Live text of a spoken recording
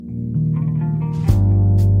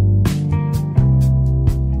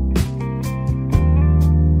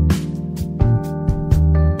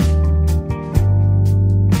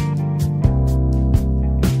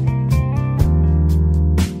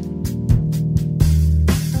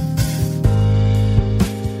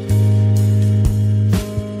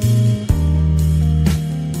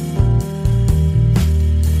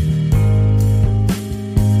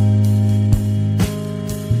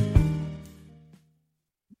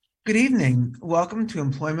Good evening. Welcome to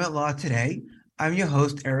Employment Law Today. I'm your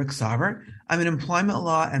host, Eric Sauber. I'm an employment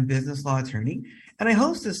law and business law attorney, and I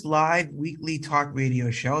host this live weekly talk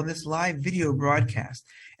radio show and this live video broadcast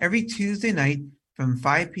every Tuesday night from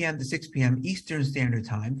 5 p.m. to 6 p.m. Eastern Standard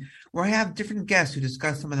Time, where I have different guests who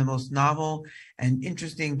discuss some of the most novel and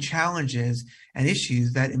interesting challenges and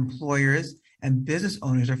issues that employers and business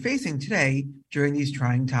owners are facing today during these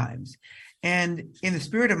trying times. And in the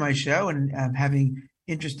spirit of my show and having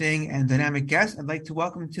interesting and dynamic guest, I'd like to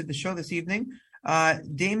welcome to the show this evening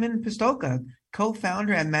Damon Pistolka,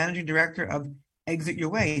 co-founder and managing director of Exit Your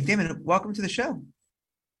Way. Damon, welcome to the show.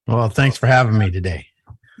 Well, thanks for having me today.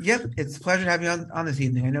 Yep, it's a pleasure to have you on this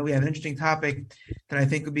evening. I know we have an interesting topic that I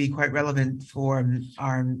think would be quite relevant for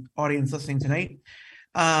our audience listening tonight.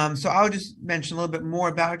 So I'll just mention a little bit more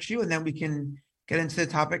about you, and then we can get into the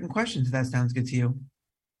topic and questions, if that sounds good to you.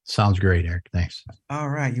 Sounds great, Eric. Thanks. All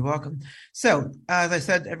right, you're welcome. So, as I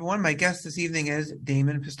said, everyone, my guest this evening is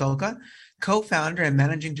Damon Pistolka, co-founder and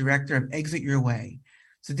managing director of Exit Your Way.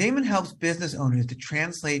 So Damon helps business owners to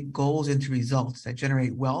translate goals into results that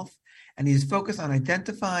generate wealth, and he's focused on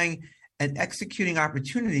identifying and executing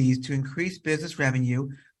opportunities to increase business revenue,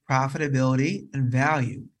 profitability, and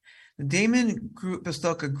value.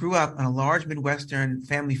 Pistolka grew up on a large Midwestern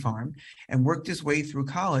family farm and worked his way through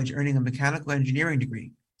college, earning a mechanical engineering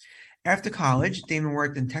degree. After college, Damon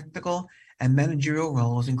worked in technical and managerial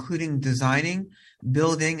roles, including designing,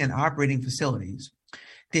 building, and operating facilities.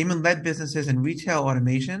 Damon led businesses in retail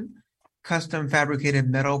automation, custom fabricated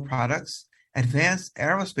metal products, advanced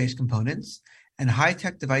aerospace components, and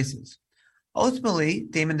high-tech devices. Ultimately,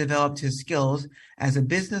 Damon developed his skills as a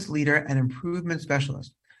business leader and improvement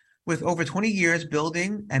specialist. With over 20 years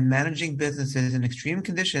building and managing businesses in extreme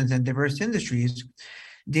conditions and diverse industries,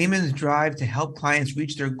 Damon's drive to help clients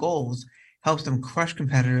reach their goals helps them crush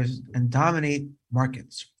competitors and dominate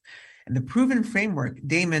markets. And the proven framework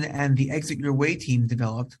Damon and the Exit Your Way team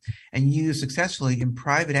developed and used successfully in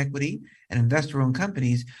private equity and investor-owned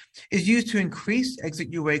companies is used to increase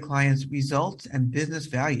Exit Your Way clients' results and business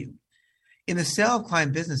value. In the sale of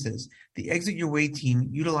client businesses, the Exit Your Way team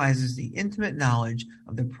utilizes the intimate knowledge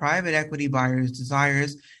of the private equity buyers'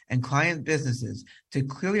 desires and client businesses to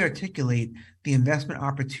clearly articulate the investment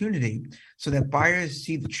opportunity so that buyers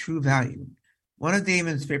see the true value. One of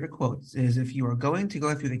Damon's favorite quotes is, "If you are going to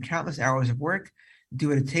go through the countless hours of work, do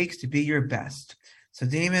what it takes to be your best." So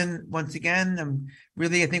Damon, once again,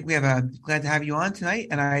 I think we have glad to have you on tonight.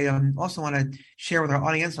 And I also want to share with our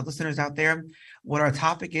audience, our listeners out there, what our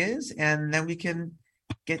topic is, and then we can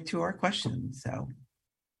get to our questions. So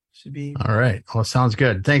should be all right. Well, sounds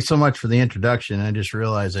good. Thanks so much for the introduction. I just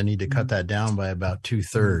realized I need to cut that down by about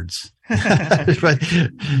 2/3. It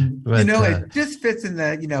just fits in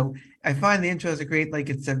the, I find the intros are great. Like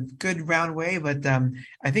it's a good round way, but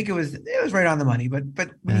I think it was right on the money. But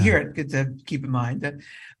when you hear it, good to keep in mind.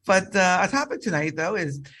 But our topic tonight, though,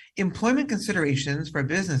 is employment considerations for a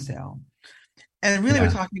business sale. And really, we're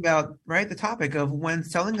talking about, the topic of when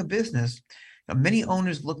selling a business, many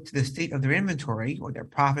owners look to the state of their inventory or their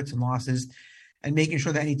profits and losses and making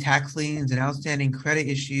sure that any tax liens and outstanding credit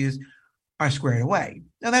issues are squared away.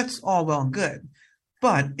 Now, that's all well and good.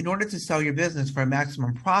 But in order to sell your business for a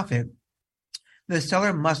maximum profit, the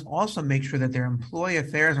seller must also make sure that their employee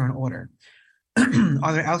affairs are in order.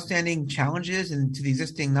 Are there outstanding challenges to the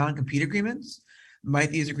existing non-compete agreements? Might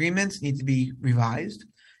these agreements need to be revised?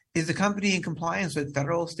 Is the company in compliance with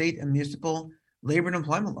federal, state, and municipal labor and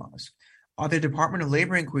employment laws? Are the Department of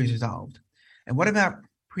Labor inquiries resolved? And what about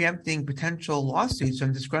preempting potential lawsuits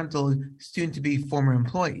from disgruntled soon-to-be former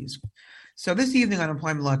employees? So this evening on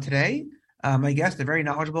Employment Law Today, my guest, the very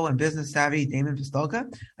knowledgeable and business-savvy Damon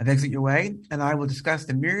Pistolka of Exit Your Way, and I will discuss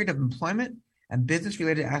the myriad of employment and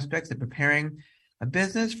business-related aspects of preparing a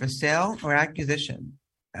business for sale or acquisition.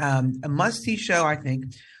 A must-see show, I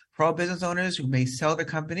think, for all business owners who may sell their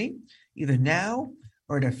company either now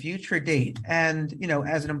or at a future date. And,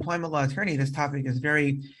 as an employment law attorney, this topic is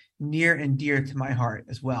very near and dear to my heart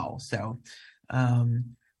as well. So,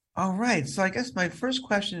 all right. So I guess my first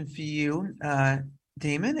question for you,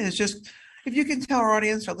 Damon, is just if you can tell our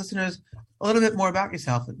audience, our listeners, a little bit more about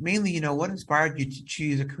yourself. Mainly, what inspired you to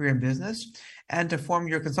choose a career in business and to form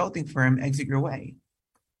your consulting firm, Exit Your Way?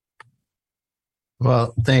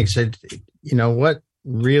 Well, thanks. What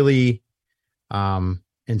really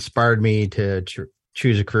inspired me to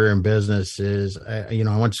choose a career in business is, I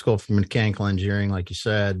went to school for mechanical engineering, like you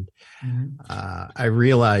said. I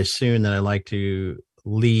realized soon that I like to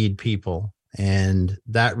lead people, and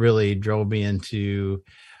that really drove me into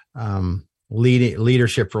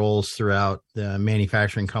leadership roles throughout the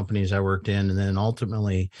manufacturing companies I worked in, and then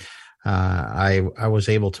ultimately I was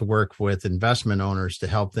able to work with investment owners to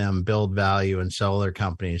help them build value and sell their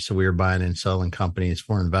companies. So we were buying and selling companies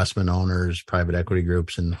for investment owners, private equity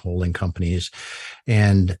groups, and holding companies.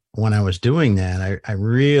 And when I was doing that, I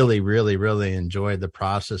really, really, really enjoyed the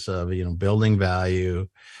process of, building value,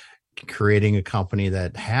 creating a company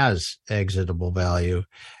that has exitable value,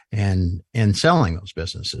 and selling those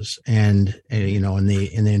businesses. And in the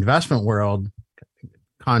investment world,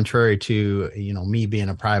 contrary to, me being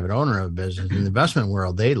a private owner of a business, in the investment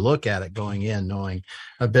world, they look at it going in knowing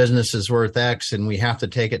a business is worth X and we have to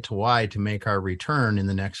take it to Y to make our return in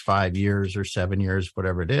the next 5 years or 7 years,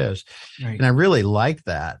 whatever it is. Right. And I really like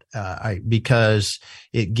that because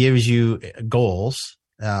it gives you goals.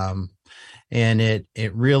 And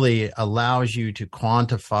it really allows you to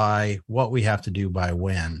quantify what we have to do by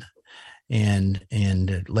when. And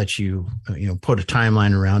it lets you, put a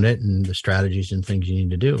timeline around it and the strategies and things you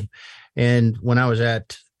need to do. And when I was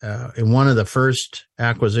in one of the first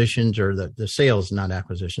acquisitions, or the sales, not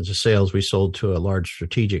acquisitions, the sales we sold to a large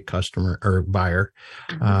strategic customer or buyer,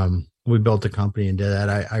 we built a company and did that.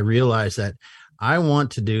 I realized that I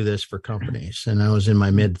want to do this for companies, and I was in my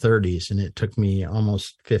mid 30s, and it took me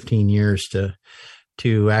almost 15 years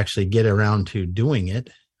to actually get around to doing it.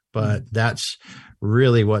 But that's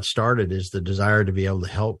really what started, is the desire to be able to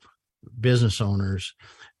help business owners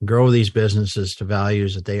grow these businesses to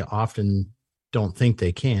values that they often don't think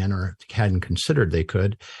they can or hadn't considered they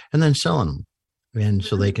could, and then selling them. And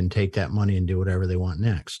so they can take that money and do whatever they want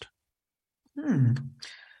next.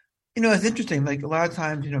 It's interesting. Like a lot of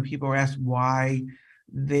times, people are asked why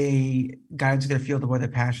they got into their field or why they're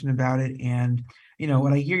passionate about it. And,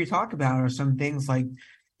 what I hear you talk about are some things like,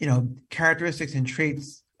 characteristics and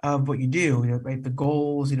traits of what you do, right? The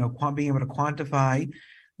goals, being able to quantify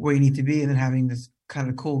where you need to be, and then having this kind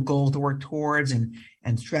of cool goal to work towards, and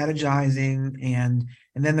strategizing, and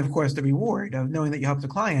then of course the reward of knowing that you helped a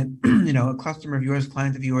client, a customer of yours,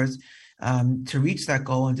 client of yours, to reach that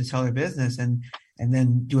goal and to sell their business and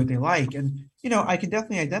then do what they like. And I can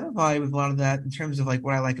definitely identify with a lot of that in terms of like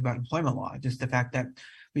what I like about employment law, just the fact that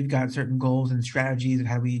we've got certain goals and strategies of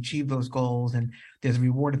how we achieve those goals, and there's a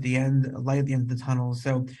reward at the end, a light at the end of the tunnel.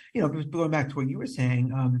 So, going back to what you were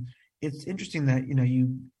saying, it's interesting that,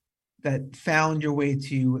 you that found your way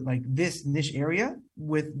to like this niche area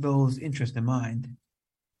with those interests in mind.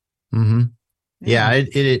 Mm-hmm. Yeah,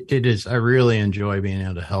 it is. I really enjoy being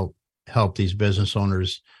able to help these business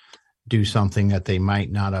owners do something that they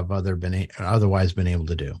might not have otherwise been able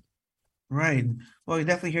to do. Right. Well, you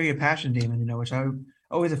definitely hear your passion, Damon, which I'm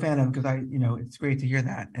always a fan of, because it's great to hear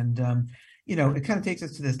that. And, it kind of takes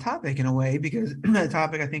us to this topic in a way, because the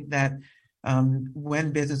topic, I think that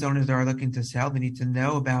when business owners are looking to sell, they need to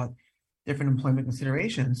know about different employment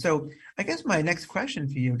considerations. So I guess my next question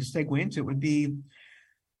for you, to segue into it, would be,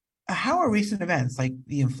 how are recent events like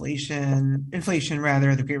the inflation,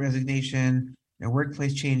 the Great Resignation,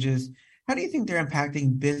 workplace changes, how do you think they're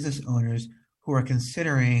impacting business owners who are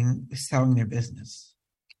considering selling their business?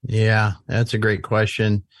 Yeah, that's a great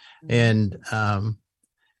question. And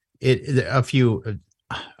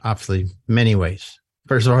obviously, many ways.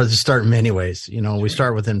 First of all, to start in many ways, we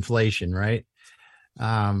start with inflation, right?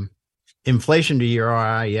 Inflation to your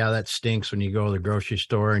eye, yeah, that stinks when you go to the grocery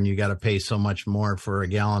store and you got to pay so much more for a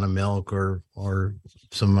gallon of milk or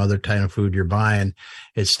some other kind of food you're buying.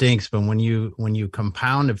 It stinks. But when you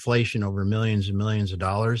compound inflation over millions and millions of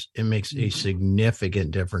dollars, it makes a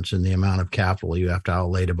significant difference in the amount of capital you have to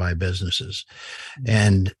outlay to buy businesses.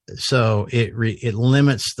 And so it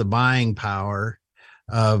limits the buying power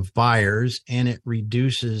of buyers, and it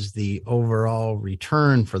reduces the overall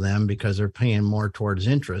return for them because they're paying more towards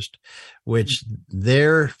interest, which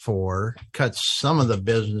therefore cuts some of the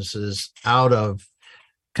businesses out of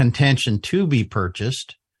contention to be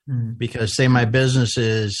purchased. Because say my business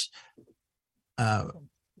is,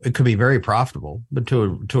 it could be very profitable, but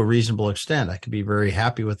to a reasonable extent, I could be very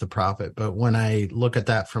happy with the profit. But when I look at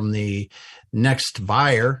that from the next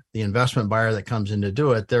buyer, the investment buyer that comes in to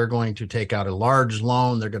do it, they're going to take out a large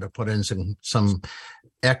loan. They're going to put in some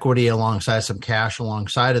equity alongside, some cash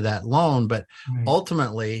alongside of that loan. But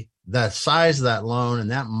ultimately, the size of that loan and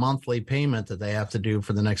that monthly payment that they have to do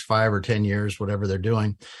for the next 5 or 10 years, whatever they're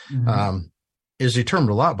doing, is determined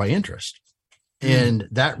a lot by interest. And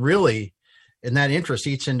that really, and that interest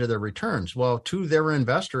eats into their returns. Well, to their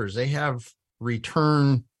investors, they have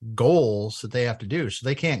return goals that they have to do. So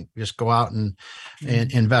they can't just go out and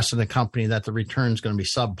invest in a company that the return is going to be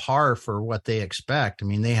subpar for what they expect. I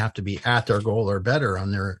mean, they have to be at their goal or better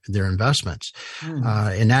on their investments.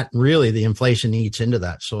 And that really, the inflation eats into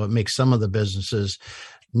that. So it makes some of the businesses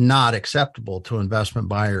not acceptable to investment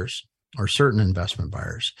buyers. or certain investment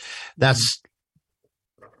buyers. That's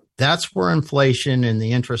where inflation and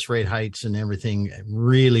the interest rate hikes and everything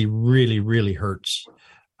really, really, really hurts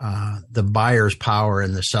the buyer's power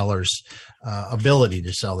and the seller's ability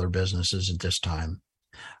to sell their businesses at this time.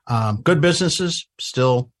 Good businesses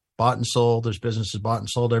still bought and sold. There's businesses bought and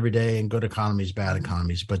sold every day, and good economies, bad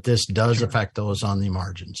economies. But this does affect those on the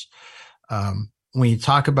margins. When you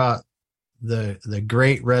talk about the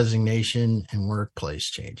great resignation and workplace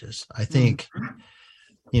changes, I think,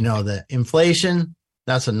 the inflation,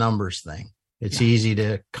 that's a numbers thing. It's easy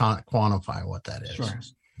to quantify what that is. Sure.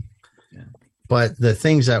 But the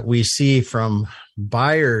things that we see from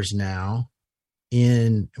buyers now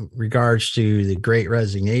in regards to the great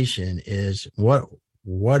resignation is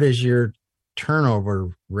what is your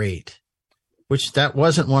turnover rate? Which that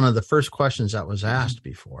wasn't one of the first questions that was asked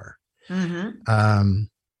before.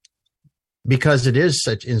 Because it is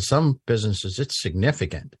such, in some businesses, it's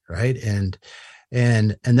significant, right? And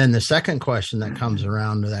then the second question that comes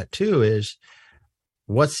around to that too is,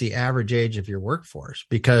 what's the average age of your workforce?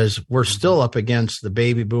 Because we're still up against the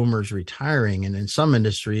baby boomers retiring. And in some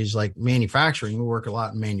industries like manufacturing, we work a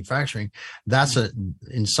lot in manufacturing.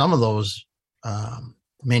 In some of those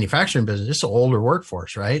manufacturing business, it's an older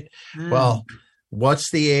workforce, right? Well,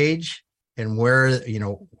 what's the age and where,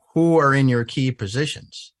 who are in your key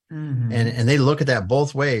positions? And they look at that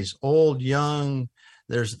both ways, old, young.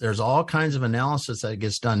 There's all kinds of analysis that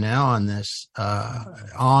gets done now on this,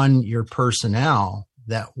 on your personnel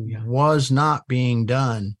that was not being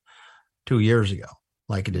done 2 years ago,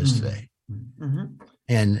 like it is today.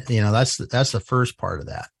 And, that's the first part of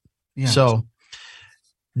that. So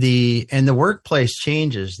the workplace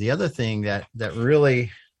changes. The other thing that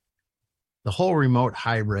really, the whole remote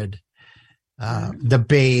hybrid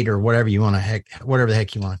debate, or whatever the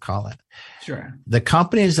heck you want to call it. Sure. The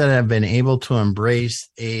companies that have been able to embrace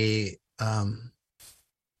a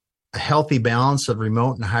healthy balance of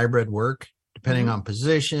remote and hybrid work, depending on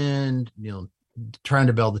position, trying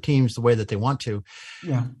to build the teams the way that they want to.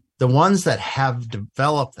 The ones that have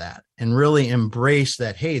developed that and really embraced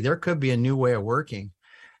that, hey, there could be a new way of working,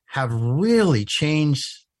 have really changed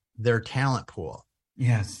their talent pool.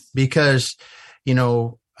 Yes. Because,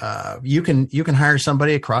 you can hire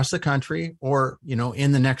somebody across the country or,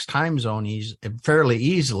 in the next time zone, fairly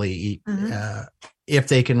easily, if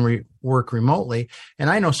they can work remotely. And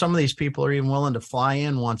I know some of these people are even willing to fly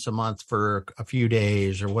in once a month for a few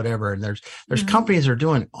days or whatever. And there's companies that are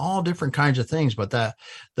doing all different kinds of things, but the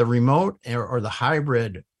remote or the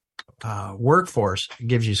hybrid workforce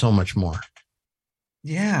gives you so much more.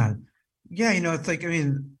 Yeah. It's like,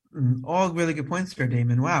 all really good points there,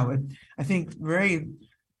 Damon. Wow. I think very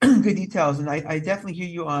good details. And I definitely hear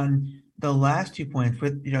you on the last 2 points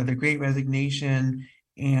with, the great resignation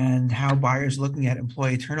and how buyers looking at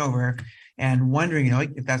employee turnover and wondering,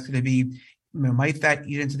 if that's going to be, might that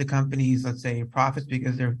eat into the company's, let's say, profits,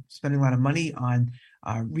 because they're spending a lot of money on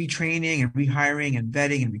retraining and rehiring and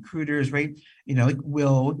vetting and recruiters, right?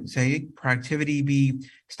 Will, say, productivity be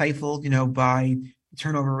stifled, by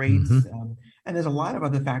turnover rates? And there's a lot of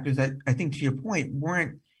other factors that I think, to your point,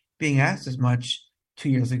 weren't being asked as much 2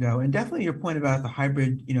 years ago. And definitely your point about the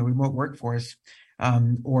hybrid, remote workforce,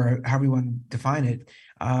 or how we want to define it.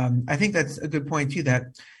 I think that's a good point too, that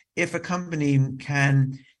if a company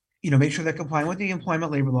can, make sure they're complying with the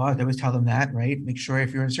employment labor laws, I always tell them that, right? Make sure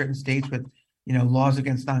if you're in certain states with, laws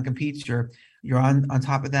against non-competes, you're on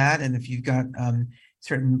top of that. And if you've got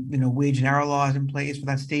certain, wage and hour laws in place for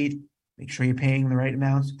that state, make sure you're paying the right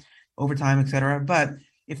amounts, overtime, et cetera. But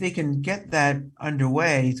if they can get that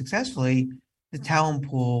underway successfully, the talent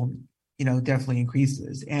pool, definitely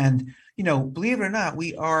increases. And, believe it or not,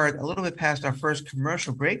 we are a little bit past our first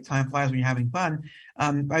commercial break. Time flies when you're having fun.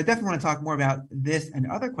 But I definitely want to talk more about this and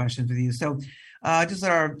other questions with you. So just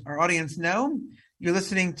let our audience know, you're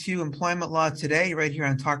listening to Employment Law Today right here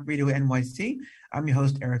on Talk Radio NYC. I'm your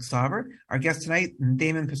host, Eric Sauber. Our guest tonight,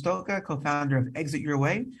 Damon Pistolka, co-founder of Exit Your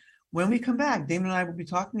Way. When we come back, Damon and I will be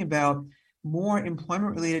talking about more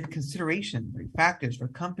employment-related consideration factors for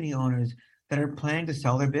company owners that are planning to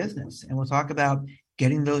sell their business. And we'll talk about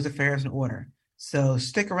getting those affairs in order. So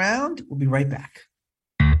stick around. We'll be right back.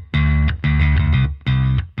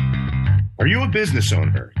 Are you a business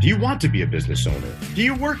owner? Do you want to be a business owner? Do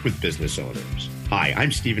you work with business owners? Hi,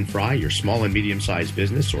 I'm Stephen Fry, your small and medium-sized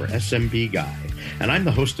business, or SMB guy, and I'm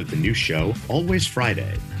the host of the new show, Always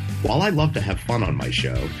Friday. While I love to have fun on my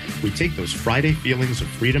show, we take those Friday feelings of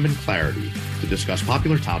freedom and clarity to discuss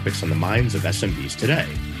popular topics on the minds of SMBs today.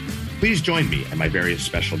 Please join me and my various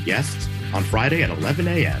special guests on Friday at 11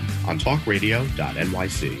 a.m. on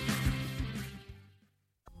talkradio.nyc.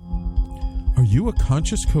 Are you a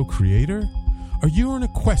conscious co-creator? Are you on a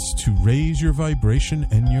quest to raise your vibration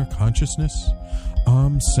and your consciousness?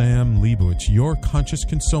 I'm Sam Leibowitz, your conscious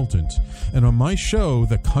consultant, and on my show,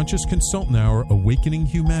 The Conscious Consultant Hour, Awakening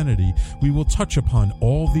Humanity, we will touch upon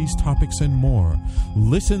all these topics and more.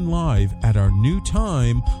 Listen live at our new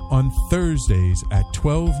time on Thursdays at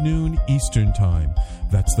 12 noon Eastern Time.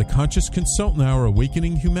 That's The Conscious Consultant Hour,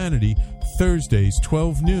 Awakening Humanity, Thursdays,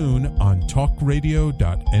 12 noon on talkradio.nyc.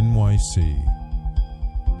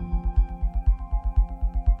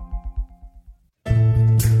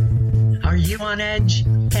 Are you on edge?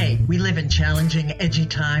 Hey, we live in challenging, edgy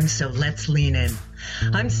times, so let's lean in.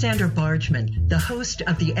 I'm Sandra Bargman, the host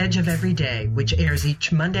of The Edge of Every Day, which airs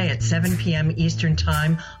each Monday at 7 p.m. Eastern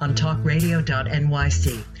Time on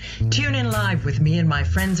talkradio.nyc. Tune in live with me and my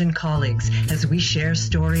friends and colleagues as we share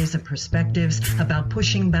stories and perspectives about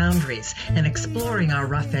pushing boundaries and exploring our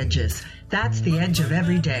rough edges. That's The Edge of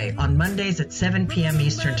Every Day on Mondays at 7 p.m.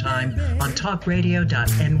 Eastern Time on talkradio.nyc.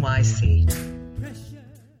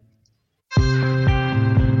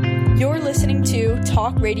 You're listening to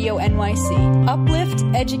Talk Radio NYC. Uplift,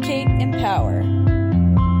 educate, empower.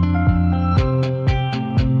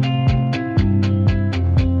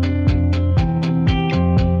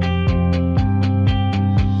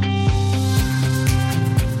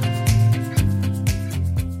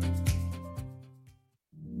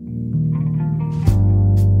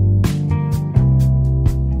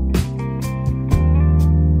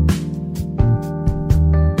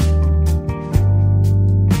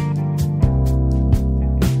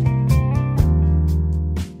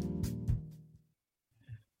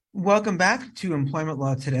 Welcome back to Employment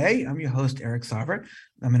Law Today. I'm your host, Eric Sauver.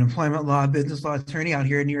 I'm an employment law, business law attorney out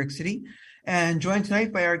here in New York City, and joined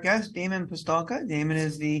tonight by our guest, Damon Pistulka. Damon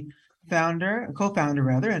is the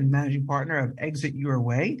co-founder, and managing partner of Exit Your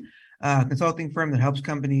Way, a consulting firm that helps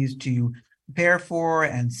companies to prepare for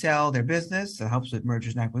and sell their business. It helps with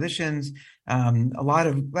mergers and acquisitions. A lot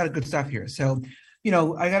of good stuff here. So,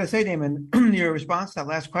 I got to say, Damon, your response to that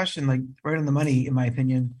last question, like right on the money, in my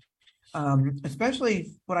opinion.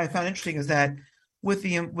 Especially what I found interesting is that with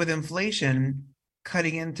inflation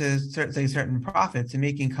cutting into certain profits and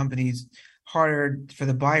making companies harder for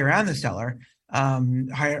the buyer and the seller,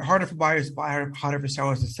 harder for buyers to buy, harder for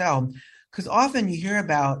sellers to sell, because often you hear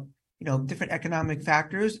about different economic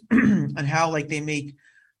factors and how they make,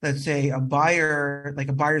 let's say, a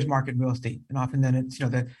buyer's market in real estate, and often then it's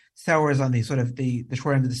the sellers on the sort of the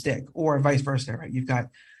short end of the stick, or vice versa, right? You've got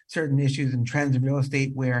certain issues and trends in real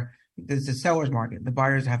estate where there's a seller's market, the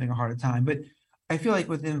buyer's having a harder time. But I feel like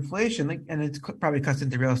with inflation, and it's probably cuts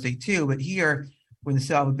into real estate too, but here, when the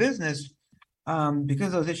sale of a business, because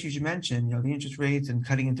of those issues you mentioned, the interest rates and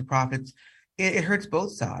cutting into profits, it hurts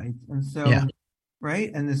both sides. And so, yeah. Right?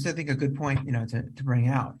 And this is, I think, a good point, to bring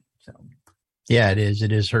out. So, yeah, it is.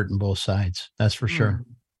 It is hurting both sides. That's for sure.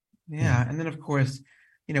 Yeah. And then, of course,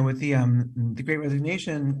 with the Great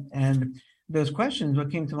Resignation and those questions, what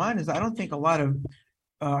came to mind is I don't think a lot of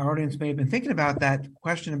our audience may have been thinking about that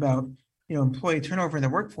question about, employee turnover in the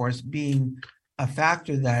workforce being a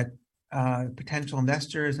factor that potential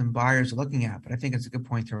investors and buyers are looking at. But I think it's a good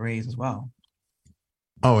point to raise as well.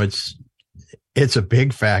 Oh, it's a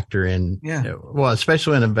big factor in,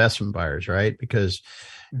 especially in investment buyers, right? Because,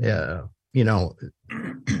 it's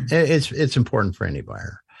important for any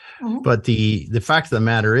buyer. Mm-hmm. But the fact of the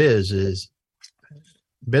matter is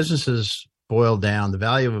businesses boil down, the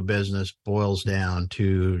value of a business boils down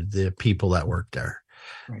to the people that work there,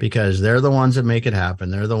 right? Because they're the ones that make it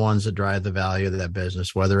happen. They're the ones that drive the value of that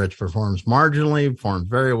business, whether it performs marginally, performs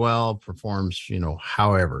very well, performs,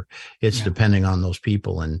 however, it's depending on those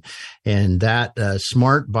people. And that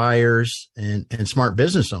smart buyers and smart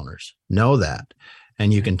business owners know that.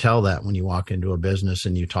 And you can tell that when you walk into a business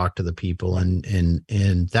and you talk to the people,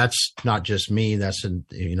 and that's not just me. That's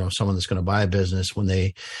someone that's going to buy a business. When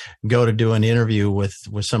they go to do an interview with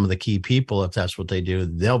some of the key people, if that's what they do,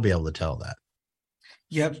 they'll be able to tell that.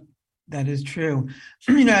 Yep, that is true.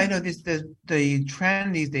 I know the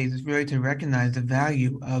trend these days is really to recognize the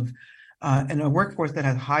value of in a workforce that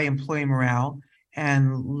has high employee morale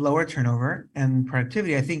and lower turnover and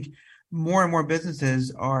productivity. I think more and more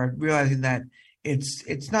businesses are realizing that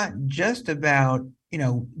it's not just about,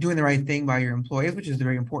 doing the right thing by your employees, which is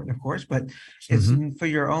very important, of course, but it's for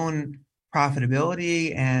your own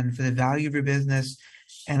profitability and for the value of your business.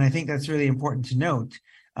 And I think that's really important to note.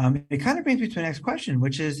 It kind of brings me to the next question,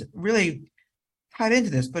 which is really tied into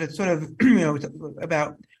this, but it's sort of,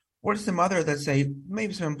 about what are some other, let's say,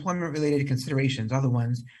 maybe some employment related considerations, other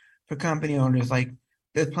ones for company owners, like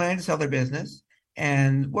they're planning to sell their business,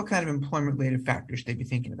 and what kind of employment related factors should they be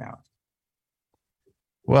thinking about?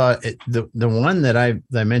 Well, the one that I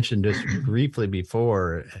mentioned just briefly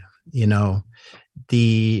before, you know,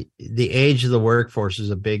 the age of the workforce is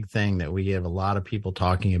a big thing that we have a lot of people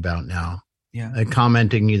talking about now. Yeah.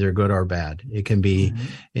 Commenting either good or bad. It can be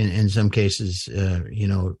in some cases, you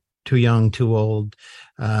know, too young, too old.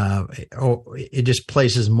 It just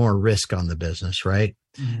places more risk on the business, right?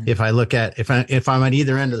 Mm-hmm. If I look at if I'm at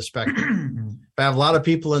either end of the spectrum, if I have a lot of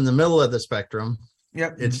people in the middle of the spectrum,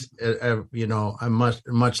 yep, it's you know, I'm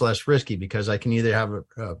much less risky because I can either have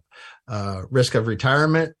a risk of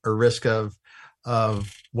retirement or risk of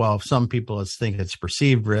well, some people think it's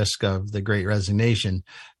perceived risk of the Great Resignation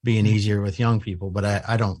being easier with young people, but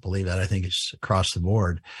I don't believe that. I think it's across the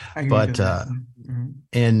board. But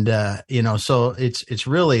and you know, so it's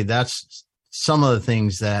really, that's some of the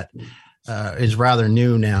things that is rather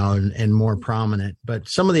new now and more prominent. But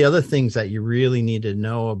some of the other things that you really need to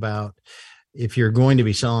know about if you're going to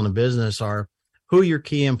be selling a business are who your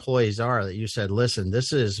key employees are, that you said, listen,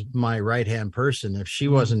 this is my right-hand person. If she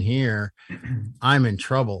wasn't here, I'm in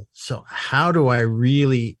trouble. So how do I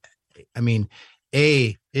really, I mean,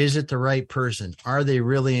 is it the right person? Are they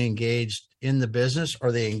really engaged in the business? Or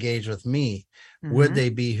are they engaged with me? Mm-hmm. Would they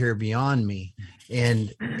be here beyond me?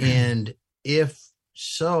 And if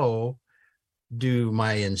so, do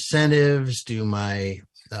my incentives, do my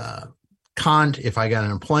if I got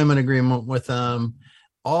an employment agreement with them,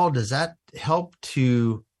 does that help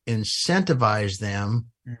to incentivize them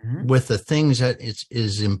with the things that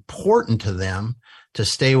is important to them to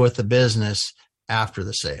stay with the business after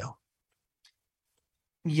the sale?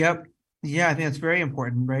 Yep. Yeah, I think that's very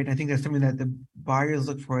important, right? I think that's something that the buyers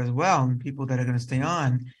look for as well, and people that are going to stay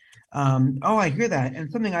on. I hear that.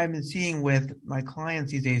 And something I've been seeing with my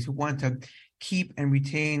clients these days who want to keep and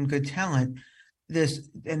retain good talent,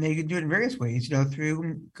 and they can do it in various ways, you know,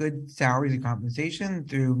 through good salaries and compensation,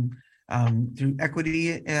 through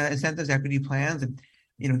equity incentives, equity plans, and,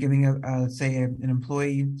 you know, giving an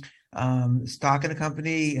employee stock in a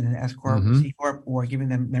company, in an S corp, C corp, or giving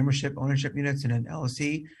them membership ownership units in an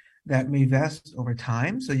LLC that may vest over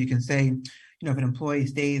time. So you can say, you know, if an employee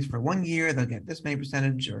stays for 1 year, they'll get this many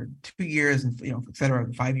percentage, or 2 years, and, you know, et cetera,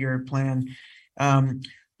 the 5-year plan.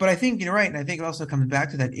 But I think you're right, and I think it also comes back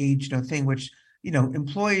to that age, you know, thing, which, you know,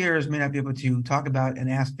 employers may not be able to talk about and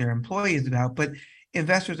ask their employees about, but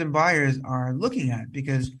investors and buyers are looking at,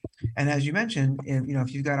 because, and as you mentioned,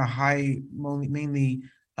 if you've got mainly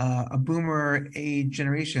a boomer age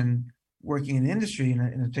generation working in the industry in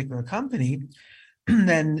a particular company,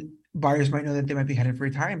 then buyers might know that they might be headed for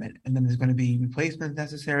retirement, and then there's going to be replacements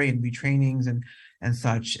necessary and retrainings and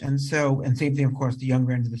such. And same thing, of course, the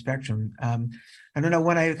younger end of the spectrum. I don't know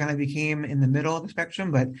when I kind of became in the middle of the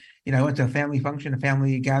spectrum, but, you know, I went to a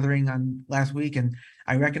family gathering on last week, and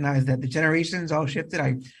I recognized that the generations all shifted.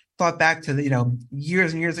 I thought back to the, you know,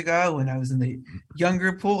 years and years ago when I was in the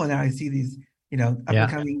younger pool, and now I see these, you know,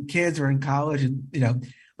 up-and-coming kids who are in college and, you know,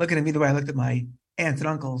 looking at me the way I looked at my aunts and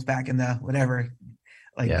uncles back in the whatever,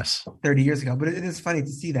 30 years ago. But it is funny to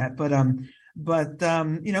see that. But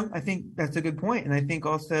you know, I think that's a good point. And I think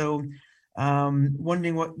also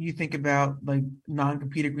wondering what you think about like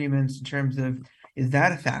non-compete agreements in terms of, is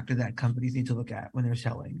that a factor that companies need to look at when they're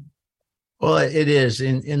selling? Well, it is.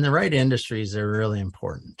 In the right industries, they're really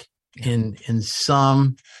important. Yeah. In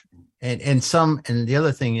some, and the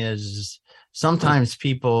other thing is sometimes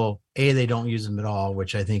people, they don't use them at all,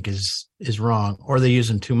 which I think is wrong, or they use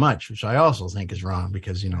them too much, which I also think is wrong,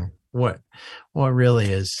 because, you know, what really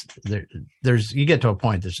is there's you get to a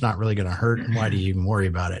point that's not really going to hurt, and why do you even worry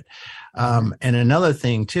about it? And another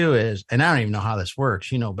thing too is, and I don't even know how this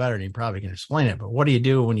works, you know better and you probably can explain it, but what do you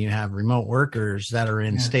do when you have remote workers that are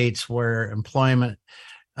in states where employment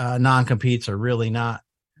non-competes are really not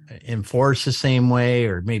enforced the same way,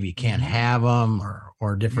 or maybe you can't have them,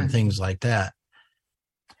 or different things like that?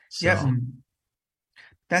 So. Yeah,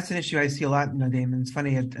 that's an issue I see a lot, you know, Damon. It's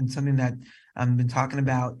funny, and something that I've been talking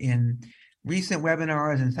about in recent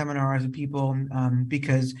webinars and seminars with people,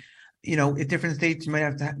 because, you know, at different states, you might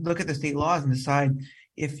have to look at the state laws and decide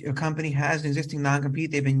if a company has an existing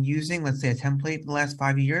non-compete they've been using, let's say a template in the last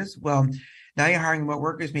 5 years. Well, now you're hiring remote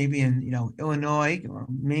workers maybe in, you know, Illinois or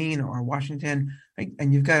Maine or Washington, right?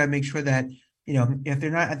 And you've got to make sure that, you know, if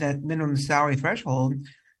they're not at that minimum salary threshold,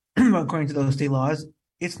 according to those state laws,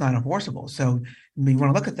 it's not enforceable. So you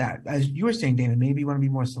want to look at that. As you were saying, David, maybe you want to be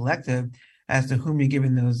more selective as to whom you're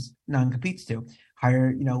giving those non-competes to.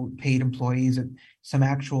 Hire, you know, paid employees at some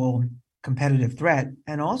actual competitive threat.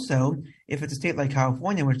 And also, if it's a state like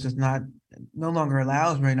California, which no longer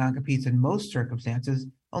allows very non-competes in most circumstances,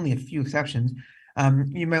 only a few exceptions,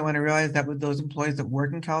 you might want to realize that with those employees that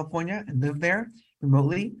work in California and live there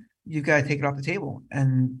remotely, you've got to take it off the table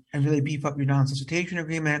and really beef up your non-solicitation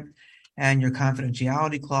agreement and your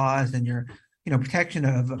confidentiality clause and your, protection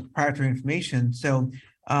of proprietary information. So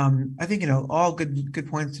I think, all good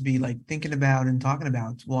points to be like thinking about and talking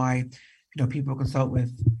about. It's why, people consult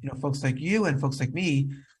with, folks like you and folks like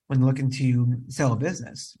me when looking to sell a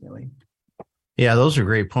business, really. Yeah, those are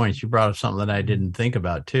great points. You brought up something that I didn't think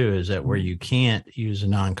about too, is that where you can't use a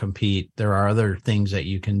non-compete, there are other things that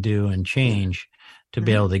you can do and change to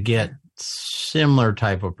be able to get similar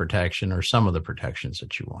type of protection or some of the protections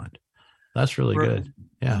that you want. That's really good.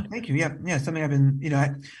 Yeah. Thank you. Yeah. Something I've been,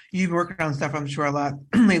 you've been working on stuff, I'm sure, a lot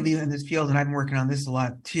lately in this field, and I've been working on this a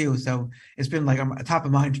lot too. So it's been like top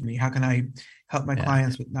of mind for me. How can I help my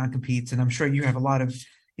clients with non-competes? And I'm sure you have a lot of,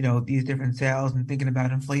 these different sales and thinking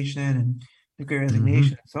about inflation and the Great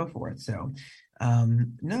Resignation and so forth. So,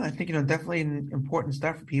 no, I think, definitely important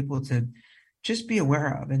stuff for people to just be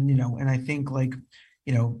aware of. And, and I think like,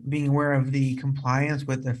 being aware of the compliance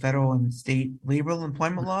with the federal and state labor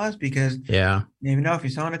employment laws, because if you're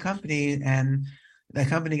selling a company and that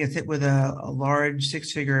company gets hit with a large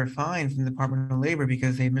six-figure fine from the Department of Labor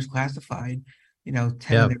because they misclassified, 10 of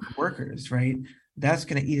their workers, right? That's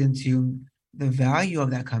going to eat into the value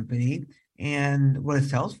of that company and what it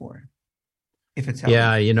sells for. If it's healthy.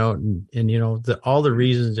 All the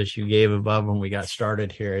reasons that you gave above when we got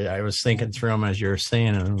started here, I was thinking through them as you were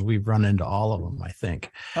saying, and we've run into all of them, I think.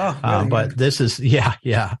 Oh, really? But this is, and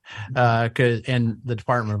the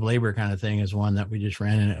Department of Labor kind of thing is one that we just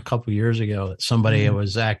ran in a couple of years ago. Somebody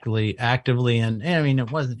was actively, and I mean,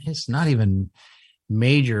 it's not even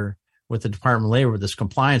major with the Department of Labor. This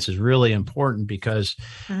compliance is really important because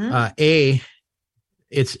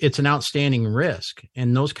it's an outstanding risk,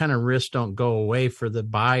 and those kind of risks don't go away for the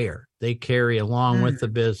buyer. They carry along with the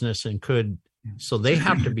business so they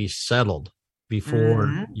have to be settled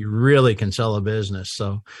before you really can sell a business.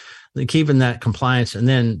 So keeping that compliance, and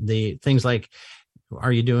then the things like,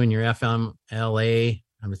 are you doing your FMLA?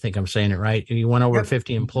 I think I'm saying it right. You went over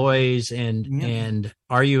 50 employees and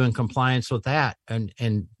are you in compliance with that? And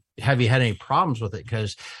have you had any problems with it?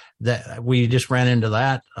 Because we just ran into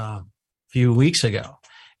that a few weeks ago.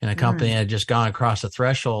 And a company had just gone across the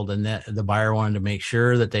threshold, and that the buyer wanted to make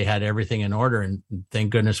sure that they had everything in order. And thank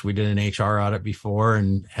goodness we did an HR audit before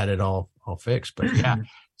and had it all fixed. But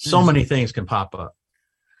so many things can pop up.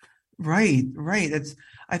 Right. That's,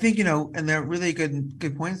 I think, and they're really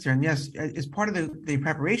good points there. And yes, as part of the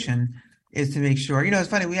preparation is to make sure, it's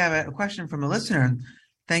funny. We have a question from a listener.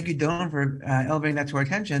 Thank you, Dawn, for elevating that to our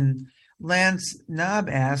attention. Lance Knob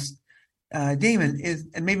asked, Damon,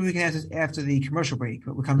 and maybe we can answer this after the commercial break,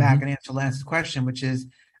 but we'll come back and answer Lance's question, which is,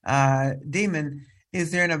 Damon,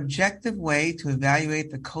 is there an objective way to evaluate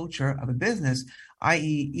the culture of a business,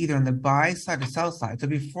 i.e. either on the buy side or sell side? So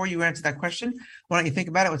before you answer that question, why don't you think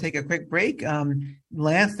about it? We'll take a quick break.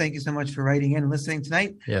 Lance, thank you so much for writing in and listening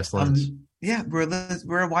tonight. Yes, Lance.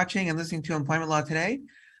 We're watching and listening to Employment Law Today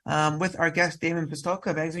with our guest, Damon Pistulka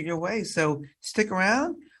of Exit Your Way. So stick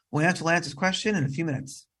around. We'll answer Lance's question in a few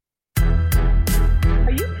minutes.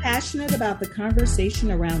 Are you passionate about the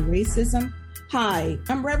conversation around racism? Hi,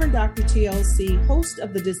 I'm Reverend Dr. TLC, host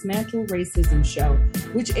of the Dismantle Racism Show,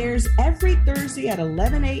 which airs every Thursday at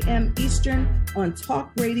 11 a.m. Eastern on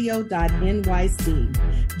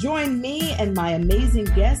talkradio.nyc. Join me and my amazing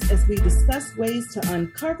guests as we discuss ways to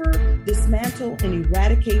uncover, dismantle, and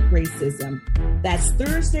eradicate racism. That's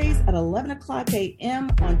Thursdays at 11 o'clock a.m.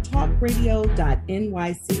 on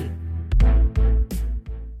talkradio.nyc.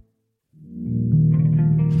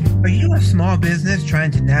 Are you a small business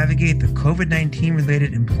trying to navigate the COVID-19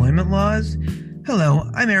 related employment laws? Hello,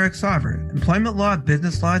 I'm Eric Sauver, employment law,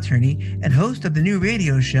 business law attorney, and host of the new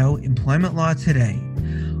radio show, Employment Law Today.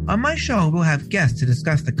 On my show, we'll have guests to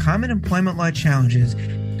discuss the common employment law challenges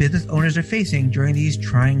business owners are facing during these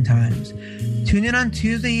trying times. Tune in on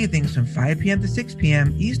Tuesday evenings from 5 p.m. to 6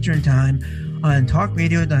 p.m. Eastern Time on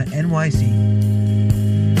talkradio.nyc.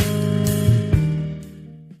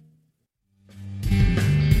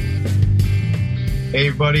 Hey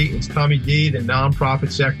everybody, it's Tommy D, the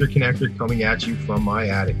Nonprofit Sector Connector, coming at you from my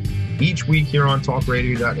attic. Each week here on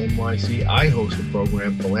talkradio.nyc, I host a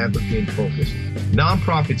program, Philanthropy in Focus.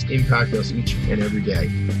 Nonprofits impact us each and every day,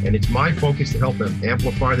 and it's my focus to help them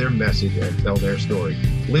amplify their message and tell their story.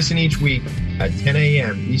 Listen each week at 10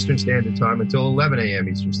 a.m. Eastern Standard Time until 11 a.m.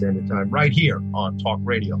 Eastern Standard Time, right here on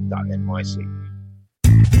talkradio.nyc.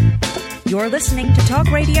 You're listening to Talk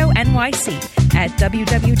Radio NYC at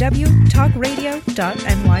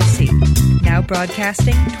www.talkradio.nyc. Now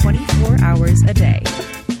broadcasting 24 hours a day.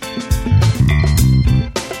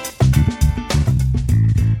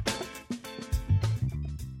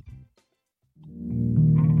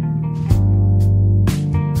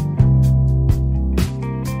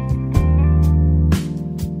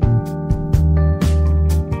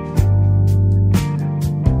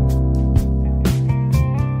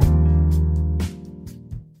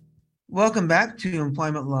 Welcome back to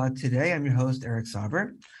Employment Law Today. I'm your host, Eric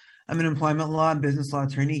Sauber. I'm an employment law and business law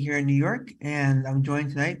attorney here in New York, and I'm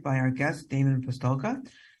joined tonight by our guest, Damon Postolka.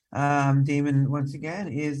 Damon, once again,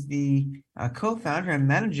 is the co-founder and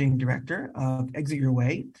managing director of Exit Your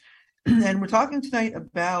Way. And we're talking tonight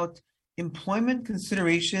about employment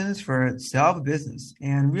considerations for sale of a business,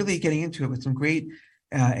 and really getting into it with some great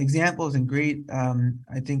examples and great,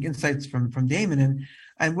 I think, insights from Damon.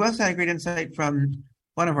 And we also had a great insight from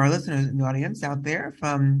one of our listeners in the audience out there,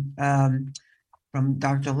 from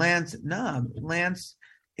Dr. Lance Nubb. Lance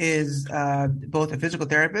is both a physical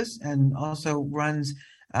therapist and also runs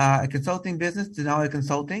a consulting business, Denali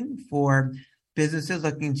Consulting, for businesses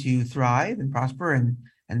looking to thrive and prosper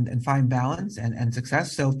and find balance and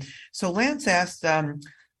success. So Lance asked,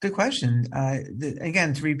 good question.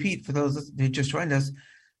 Again, to repeat for those who just joined us,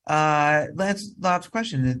 Lance Nubb's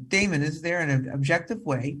question: Damon, is there an objective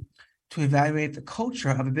way to evaluate the culture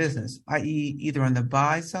of a business, i.e., either on the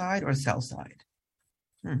buy side or sell side?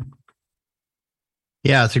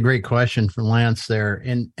 Yeah, it's a great question from Lance there,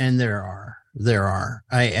 and there are.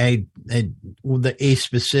 A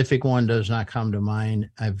specific one does not come to mind.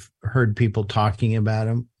 I've heard people talking about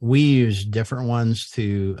them. We use different ones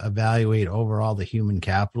to evaluate overall the human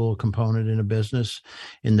capital component in a business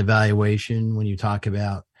in the valuation. When you talk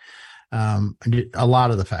about a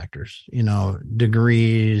lot of the factors,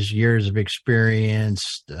 degrees, years of experience,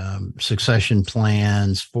 succession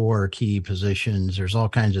plans for key positions. There's all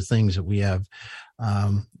kinds of things that we have.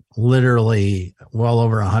 Literally well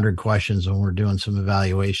over 100 questions when we're doing some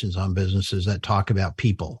evaluations on businesses that talk about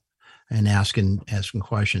people and asking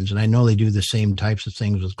questions. And I know they do the same types of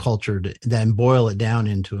things with culture to then boil it down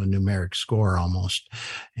into a numeric score almost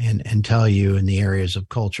and tell you in the areas of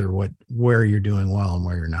culture where you're doing well and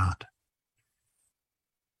where you're not.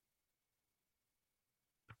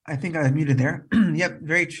 I think I was muted there. Yep,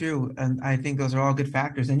 very true. And I think those are all good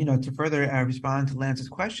factors. And, to further respond to Lance's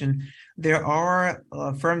question, there are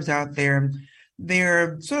firms out there.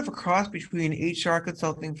 They're sort of a cross between HR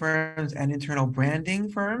consulting firms and internal branding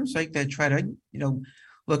firms, like that try to,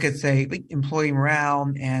 look at, say, like employee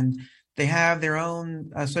morale, and they have their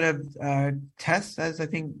own sort of tests, as I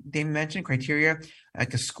think Damon mentioned, criteria,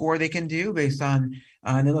 like a score they can do based on,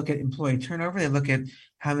 they look at employee turnover. They look at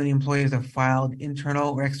how many employees have filed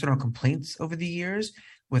internal or external complaints over the years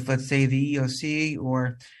with, let's say, the EEOC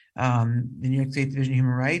or the New York State Division of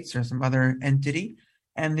Human Rights or some other entity.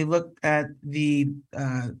 And they look at the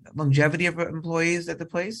longevity of employees at the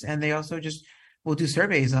place. And they also just will do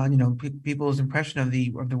surveys on, people's impression of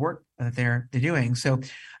the work that they're doing. So,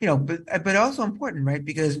 but also important, right?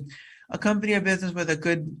 Because a company or business with a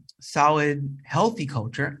good, solid, healthy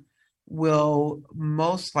culture will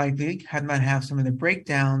most likely not have some of the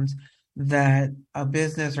breakdowns that a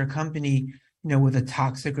business or company, with a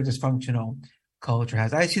toxic or dysfunctional culture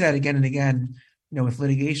has. I see that again and again, with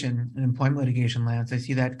litigation and employment litigation, Lance. I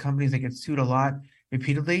see that companies that get sued a lot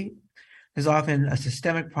repeatedly, there's often a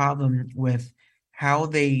systemic problem with how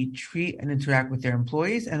they treat and interact with their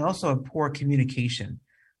employees, and also a poor communication.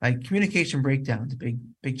 Like communication breakdowns, a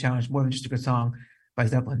big challenge, more than just a good song by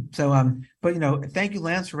Zeppelin. So, but thank you,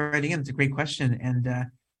 Lance, for writing in. It's a great question, and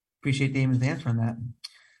appreciate Damon's answer on that.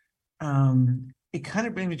 It kind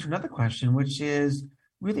of brings me to another question, which is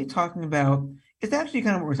really talking about. It's actually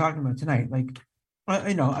kind of what we're talking about tonight. Like,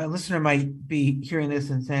 a listener might be hearing this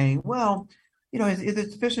and saying, "Well, is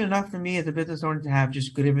it sufficient enough for me as a business owner to have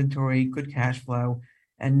just good inventory, good cash flow,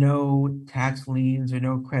 and no tax liens or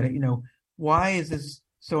no credit? Why is this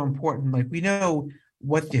so important? Like, we know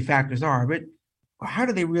what the factors are, but how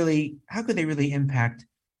could they really impact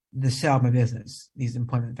the sale of my business, these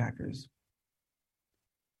employment factors?"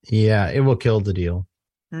 Yeah, it will kill the deal.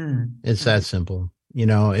 It's that simple.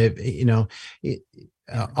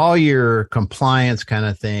 All your compliance kind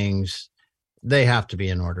of things, they have to be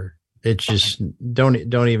in order. It's just don't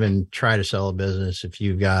even try to sell a business if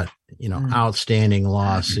you've got, outstanding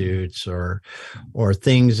lawsuits or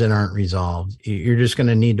things that aren't resolved. You're just going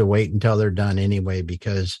to need to wait until they're done anyway,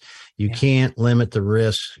 because you can't limit the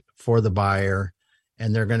risk for the buyer,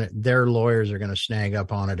 and their lawyers are going to snag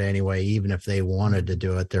up on it anyway. Even if they wanted to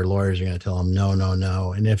do it, their lawyers are going to tell them no.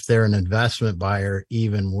 And if they're an investment buyer,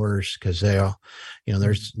 even worse, because they'll,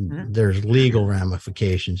 there's legal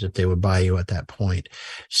ramifications if they would buy you at that point.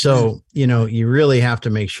 So, you really have to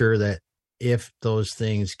make sure that if those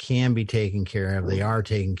things can be taken care of, they are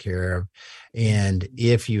taken care of. And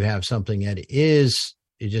if you have something that you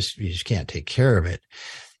just can't take care of it,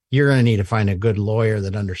 you're going to need to find a good lawyer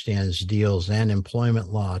that understands deals and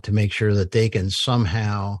employment law to make sure that they can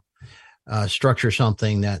somehow structure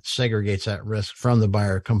something that segregates that risk from the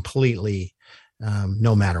buyer completely,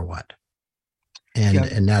 no matter what.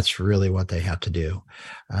 And that's really what they have to do.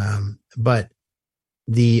 But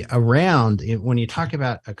when you talk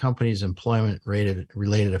about a company's employment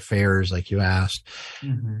related affairs, like you asked,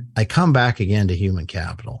 I come back again to human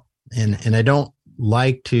capital, and I don't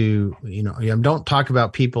like to, don't talk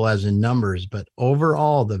about people as in numbers, but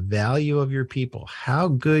overall the value of your people, how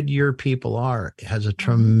good your people are, has a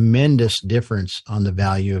tremendous difference on the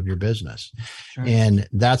value of your business. Sure. And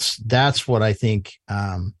that's what I think,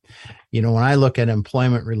 when I look at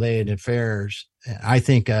employment related affairs, I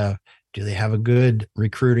think do they have a good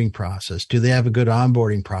recruiting process? Do they have a good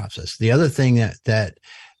onboarding process? The other thing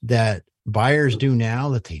that buyers do now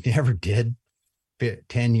that they never did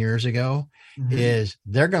 10 years ago is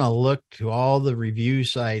they're going to look to all the review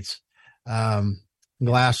sites,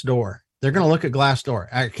 Glassdoor. They're going to look at Glassdoor.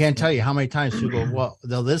 I can't tell you how many times people go, well,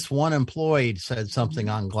 this one employee said something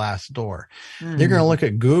on Glassdoor. They're going to look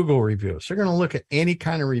at Google reviews. They're going to look at any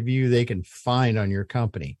kind of review they can find on your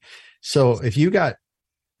company. So if you got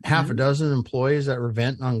half a dozen employees that were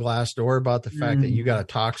venting on Glassdoor about the fact that you got a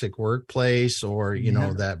toxic workplace or,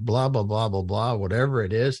 that blah, blah, blah, blah, blah, whatever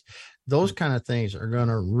it is, those kind of things are going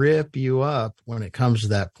to rip you up when it comes to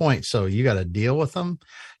that point. So you got to deal with them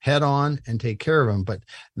head on and take care of them. But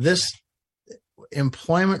this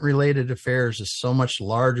employment related affairs is so much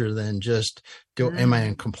larger than just am I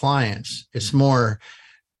in compliance? It's more,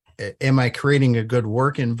 am I creating a good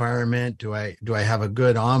work environment? Do I have a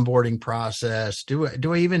good onboarding process? Do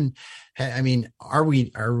I even,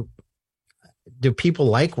 do people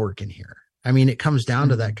like working here? I mean, it comes down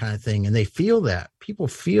to that kind of thing, and they feel that. People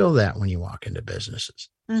feel that when you walk into businesses.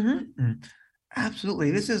 Absolutely.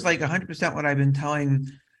 This is like 100% what I've been telling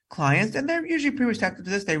clients, and they're usually pretty receptive to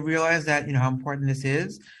this. They realize that, how important this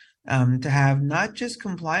is to have not just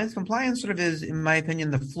compliance. Compliance sort of is, in my opinion,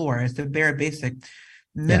 the floor. It's the bare basic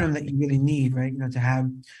minimum that you really need, right? To have,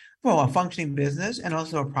 a functioning business and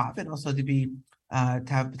also a profit, also to be, to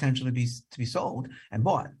have potential to be sold and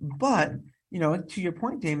bought. But, to your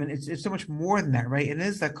point, Damon, it's so much more than that, right? It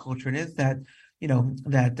is that culture. It is that,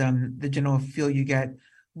 the general feel you get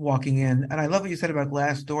walking in. And I love what you said about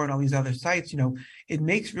Glassdoor and all these other sites. It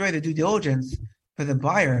makes really the due diligence for the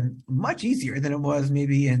buyer much easier than it was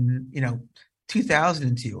maybe in,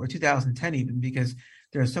 2002 or 2010 even, because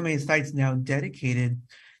there are so many sites now dedicated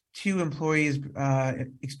to employees'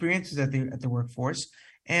 experiences at the workforce.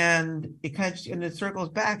 And it kind of it circles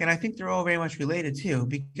back, and I think they're all very much related too.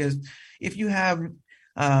 Because if you have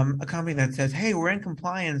a company that says, "Hey, we're in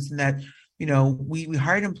compliance," and that we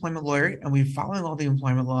hired an employment lawyer and we're following all the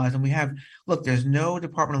employment laws, and we have there's no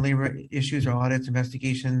Department of Labor issues or audits,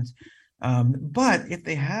 investigations. But if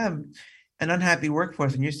they have an unhappy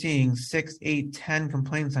workforce and you're seeing 6, 8, 10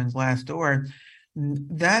 complaints on Glassdoor,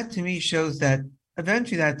 that to me shows that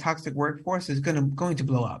eventually that toxic workforce is going to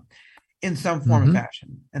blow up in some form or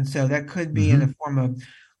fashion. And so that could be in the form of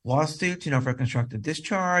lawsuits, for constructive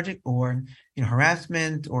discharge or,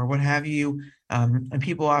 harassment or what have you. And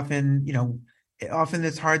people often, often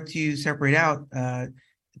it's hard to separate out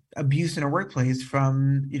abuse in a workplace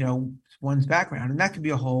from, one's background. And that could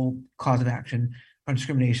be a whole cause of action on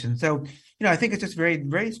discrimination. So, I think it's just very,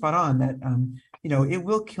 very spot on that, it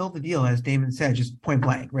will kill the deal, as Damon said, just point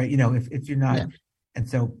blank, right? If you're not. Yeah. And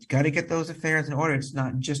so you got to get those affairs in order. It's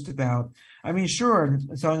not just about, sure,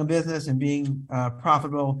 selling a business and being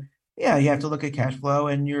profitable. Yeah, you have to look at cash flow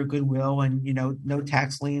and your goodwill and, no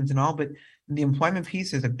tax liens and all. But the employment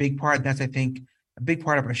piece is a big part. That's, I think, a big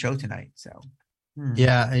part of our show tonight. So,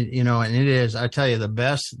 yeah, and it is. I tell you, the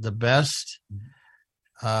best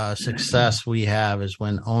success we have is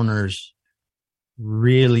when owners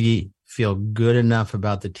really feel good enough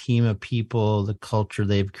about the team of people, the culture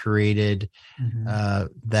they've created,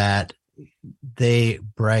 that they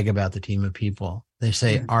brag about the team of people. They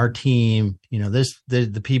say, our team,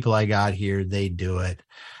 the people I got here, they do it.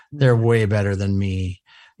 They're way better than me.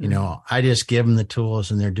 I just give them the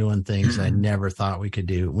tools and they're doing things I never thought we could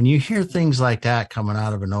do. When you hear things like that coming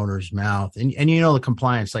out of an owner's mouth, and the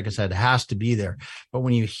compliance, like I said, has to be there. But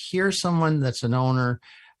when you hear someone that's an owner,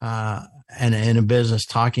 and in a business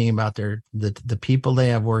talking about the people they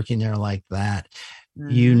have working there like that,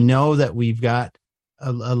 that we've got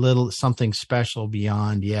a little something special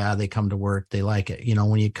beyond, they come to work, they like it.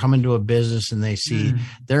 When you come into a business and they see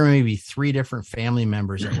there may be 3 different family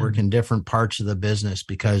members that work in different parts of the business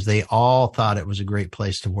because they all thought it was a great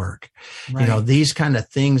place to work. Right. These kind of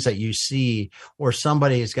things that you see, or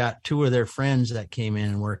somebody has got 2 of their friends that came in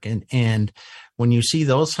and work. And when you see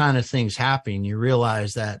those kind of things happening, you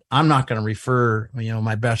realize that I'm not going to refer,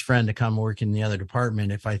 my best friend to come work in the other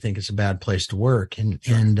department if I think it's a bad place to work. And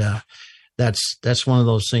that's one of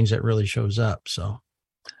those things that really shows up. So,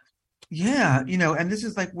 Yeah, and this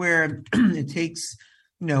is like where it takes,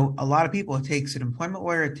 a lot of people. It takes an employment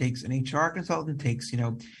lawyer, it takes an HR consultant, it takes,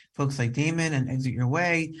 folks like Damon and Exit Your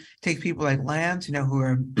Way, it takes people like Lance, who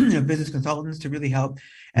are business consultants to really help.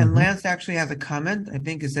 And Lance actually has a comment. I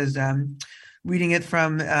think it says, reading it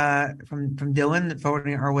from Dylan,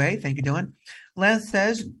 forwarding it our way. Thank you, Dylan. Lance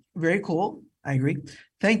says, very cool. I agree.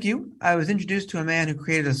 Thank you. I was introduced to a man who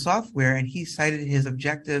created a software, and he cited his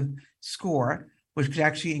objective score, which could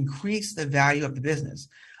actually increase the value of the business.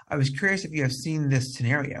 I was curious if you have seen this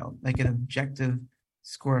scenario, like an objective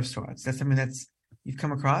score of sorts. That's something that's you've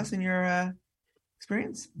come across in your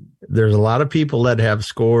experience? There's a lot of people that have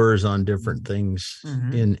scores on different things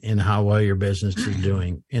in how well your business is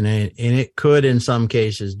doing. And it could, in some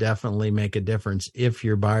cases, definitely make a difference if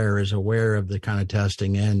your buyer is aware of the kind of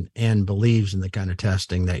testing and believes in the kind of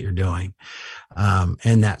testing that you're doing,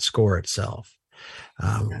 and that score itself.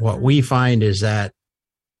 What we find is that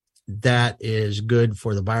is good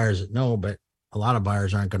for the buyers that know, but a lot of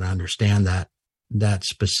buyers aren't going to understand that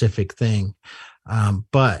specific thing.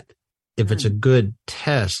 But if it's a good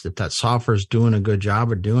test, if that software is doing a good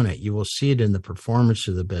job of doing it, you will see it in the performance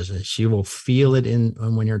of the business. You will feel it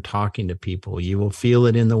when you're talking to people. You will feel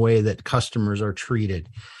it in the way that customers are treated,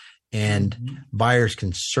 and buyers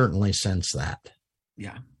can certainly sense that.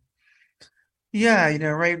 Yeah. Yeah,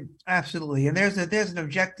 right. Absolutely. And there's an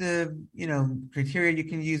objective, criteria you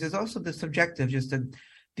can use. There's also the subjective, just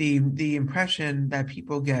the impression that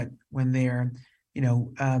people get when they're,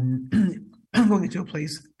 going into a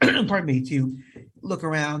place, pardon me, to look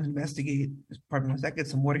around, investigate. Pardon me, let's get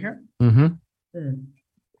some water here.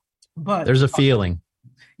 But there's a feeling.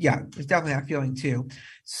 Yeah, there's definitely that feeling too.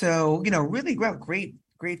 So, really great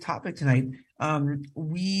topic tonight.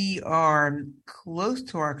 We are close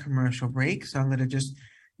to our commercial break, so I'm going to just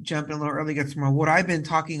jump in a little early, get some more. What I've been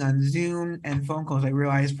talking on Zoom and phone calls, I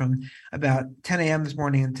realized from about 10 a.m. this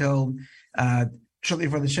morning until shortly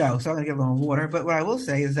before the show. So I'm going to get a little water. But what I will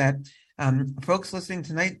say is that folks listening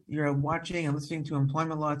tonight, you're watching and listening to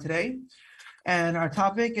Employment Law Today. And our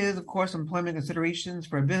topic is, of course, employment considerations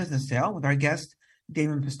for a business sale with our guest,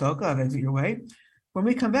 Damon Pistolka of Exit Your Way. When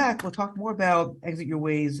we come back, we'll talk more about Exit Your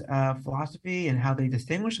Way's philosophy and how they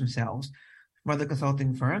distinguish themselves from other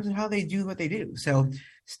consulting firms and how they do what they do. So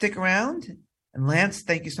stick around. And Lance,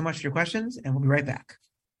 thank you so much for your questions, and we'll be right back.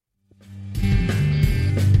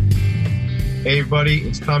 Hey everybody,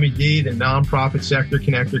 it's Tommy D, the Nonprofit Sector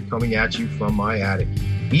Connector, coming at you from my attic.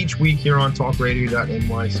 Each week here on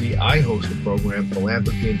TalkRadio.nyc, I host a program,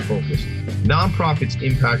 Philanthropy in Focus. Nonprofits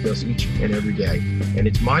impact us each and every day, and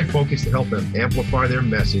it's my focus to help them amplify their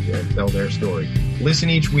message and tell their story. Listen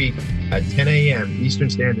each week at 10 a.m.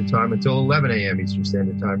 Eastern Standard Time until 11 a.m. Eastern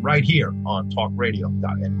Standard Time, right here on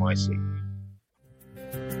TalkRadio.nyc.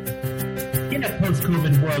 In a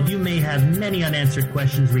post-COVID world, you may have many unanswered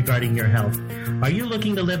questions regarding your health. Are you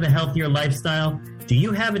looking to live a healthier lifestyle? Do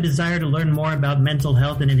you have a desire to learn more about mental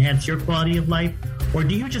health and enhance your quality of life? Or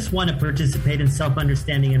do you just want to participate in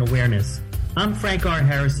self-understanding and awareness? I'm Frank R.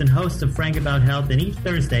 Harrison, host of Frank About Health, and each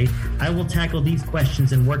Thursday, I will tackle these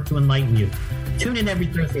questions and work to enlighten you. Tune in every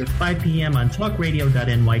Thursday at 5 p.m. on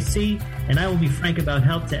talkradio.nyc, and I will be Frank About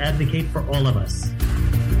Health to advocate for all of us.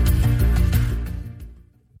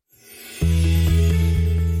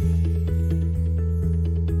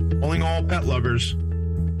 Calling all pet lovers.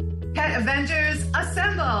 Pet Avengers,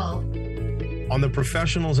 assemble! On the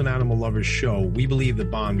Professionals and Animal Lovers show, we believe the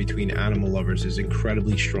bond between animal lovers is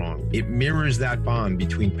incredibly strong. It mirrors that bond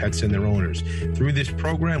between pets and their owners. Through this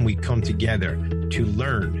program, we come together to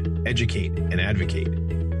learn, educate, and advocate.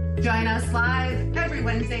 Join us live every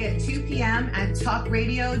Wednesday at 2 p.m. at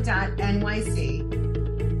talkradio.nyc.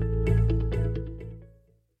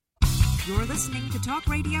 You're listening to Talk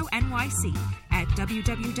Radio NYC at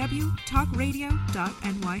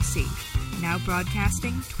www.talkradio.nyc. Now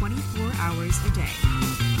broadcasting 24 hours a day.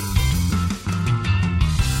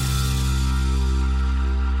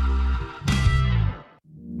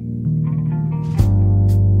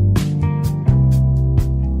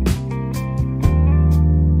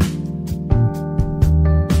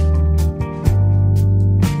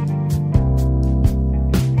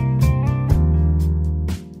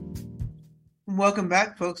 Welcome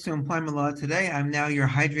back, folks, to Employment Law Today. I'm now your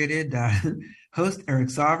hydrated host, Eric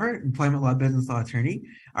Sauver, Employment Law Business Law Attorney.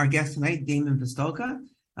 Our guest tonight, Damon Pistolka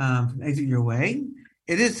from Exit Your Way.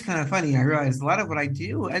 It is kind of funny. I realize a lot of what I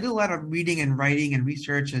do a lot of reading and writing and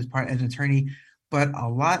research as an attorney, but a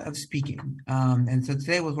lot of speaking. And so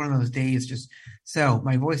today was one of those days. So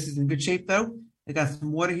my voice is in good shape, though. I got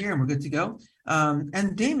some water here, and we're good to go.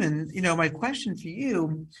 And Damon, my question for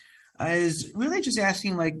you is really just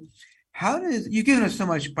asking, you've given us so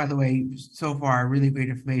much, by the way, so far, really great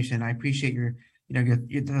information. I appreciate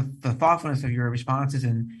the thoughtfulness of your responses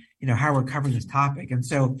and, how we're covering this topic. And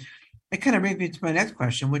so it kind of brings me to my next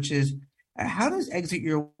question, which is, how does Exit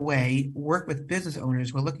Your Way work with business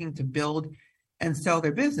owners who are looking to build and sell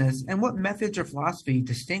their business? And what methods or philosophy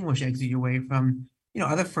distinguish Exit Your Way from,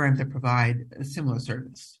 other firms that provide a similar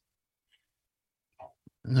service?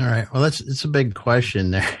 All right. Well, it's a big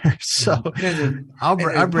question there. So I'll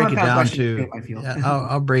break it down to,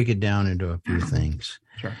 I'll break it down into a few things.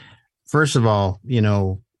 Sure. First of all,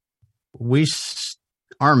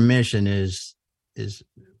 our mission is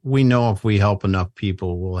we know if we help enough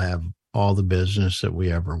people, we'll have all the business that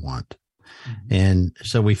we ever want. Mm-hmm. And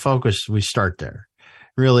so we start there.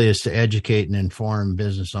 Really is to educate and inform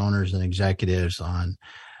business owners and executives on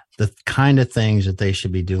the kind of things that they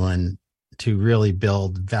should be doing to really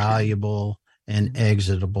build valuable and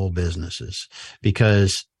exitable businesses.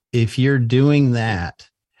 Because if you're doing that,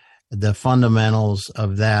 the fundamentals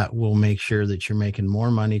of that will make sure that you're making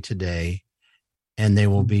more money today, and they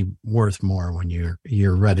will be worth more when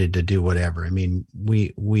you're ready to do whatever. I mean,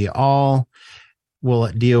 we all will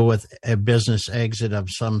deal with a business exit of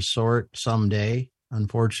some sort someday,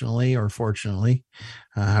 unfortunately or fortunately,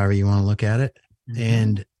 however you want to look at it. Mm-hmm.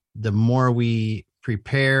 And the more we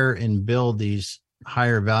prepare and build these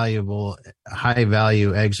high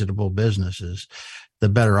value exitable businesses, the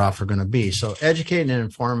better off we're going to be. So educating and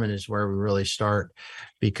informing is where we really start,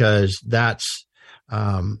 because that's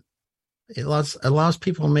it allows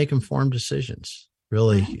people to make informed decisions,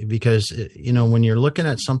 really, because when you're looking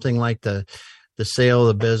at something like the sale of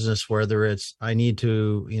the business, whether it's I need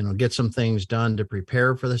to get some things done to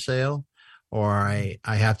prepare for the sale, or I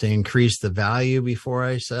have to increase the value before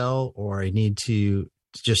I sell, or I need to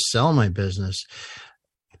just sell my business.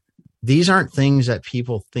 These aren't things that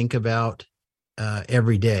people think about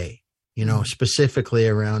every day, specifically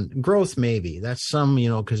around growth. Maybe that's some,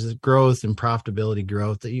 because the growth and profitability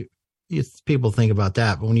growth that people think about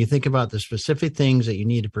that. But when you think about the specific things that you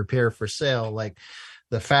need to prepare for sale, like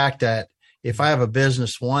the fact that if I have a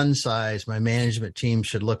business one size, my management team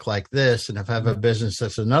should look like this. And if I have a business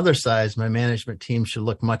that's another size, my management team should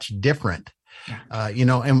look much different. And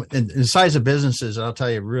the size of businesses, I'll tell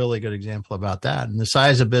you a really good example about that. And the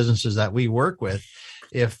size of businesses that we work with,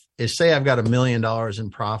 if say I've got $1 million in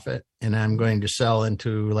profit and I'm going to sell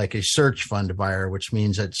into like a search fund buyer, which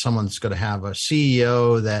means that someone's going to have a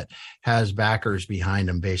CEO that has backers behind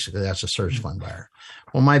them. Basically, that's a search fund buyer.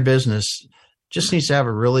 Well, my business just needs to have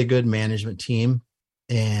a really good management team,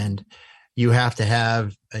 and you have to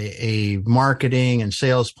have a marketing and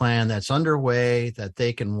sales plan that's underway that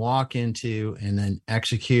they can walk into and then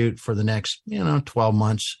execute for the next 12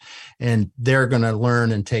 months, and they're going to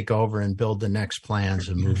learn and take over and build the next plans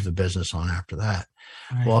and move the business on after that.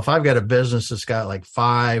 Right. Well, if I've got a business that's got like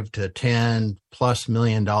 $5 to $10+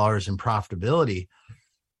 million in profitability,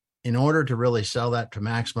 in order to really sell that to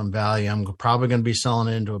maximum value, I'm probably going to be selling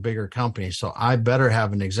it into a bigger company. So I better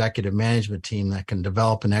have an executive management team that can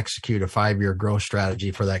develop and execute a 5-year growth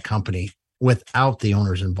strategy for that company without the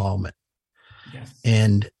owner's involvement. Yes.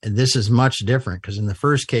 And this is much different, because in the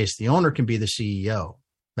first case, the owner can be the CEO.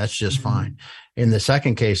 That's just fine. In the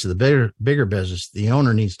second case of the bigger business, the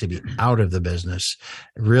owner needs to be out of the business,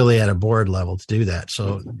 really at a board level to do that.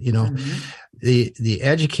 So, the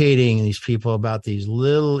educating these people about these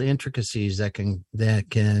little intricacies that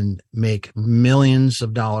can make millions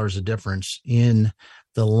of dollars of difference in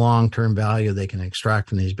the long-term value they can extract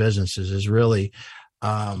from these businesses is really,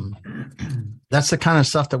 that's the kind of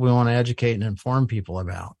stuff that we want to educate and inform people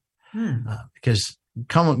about. Because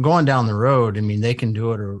going down the road, I mean, they can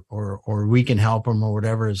do it or we can help them or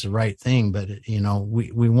whatever is the right thing. But,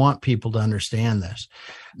 we want people to understand this.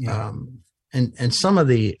 Yeah. And some of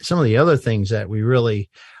the other things that we really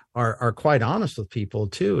are quite honest with people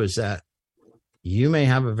too, is that you may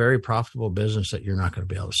have a very profitable business that you're not going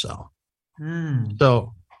to be able to sell.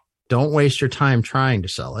 So don't waste your time trying to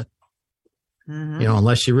sell it,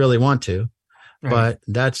 unless you really want to. Right. But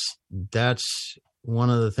that's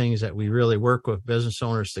one of the things that we really work with business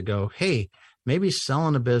owners to go, hey, maybe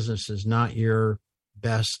selling a business is not your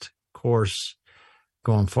best course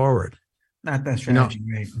going forward. Not that strategy,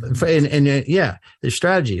 right? And the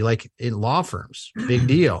strategy, like in law firms, big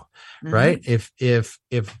deal, right? If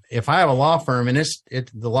I have a law firm and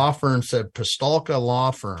the law firm said Pistolka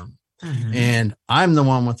Law Firm, and I'm the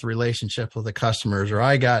one with the relationship with the customers, or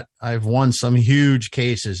I've won some huge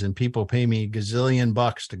cases and people pay me gazillion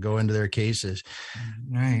bucks to go into their cases.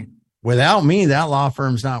 Right. Without me, that law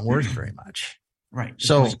firm's not worth very much. Right.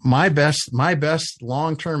 So my best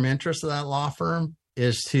long-term interest of that law firm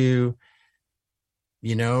is to,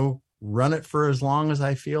 run it for as long as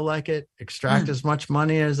I feel like it, extract as much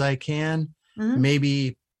money as I can,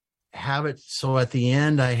 maybe have it so at the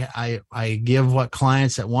end I give what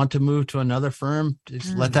clients that want to move to another firm,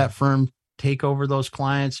 just let that firm take over those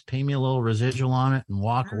clients, pay me a little residual on it, and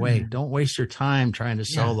walk away. Don't waste your time trying to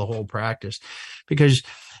sell the whole practice, because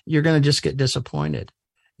you're going to just get disappointed.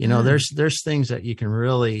 You know, there's things that you can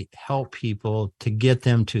really help people to get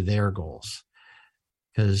them to their goals,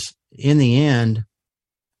 because in the end,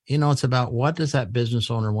 you know, it's about, what does that business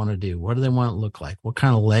owner want to do? What do they want to look like? What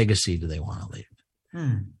kind of legacy do they want to leave?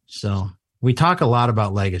 So we talk a lot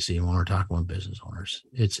about legacy when we're talking with business owners.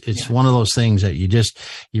 It's one of those things that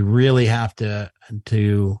you really have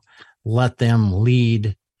to let them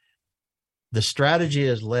lead. The strategy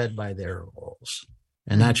is led by their goals.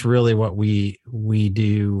 And that's really what we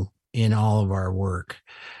do in all of our work.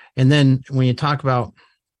 And then when you talk about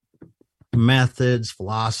methods,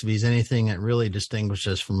 philosophies, anything that really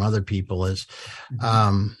distinguishes us from other people is,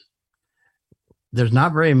 there's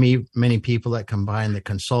not very many people that combine the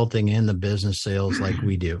consulting and the business sales like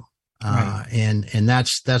we do. And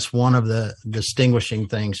that's one of the distinguishing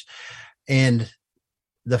things. And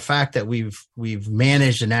the fact that we've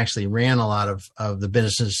managed and actually ran a lot of the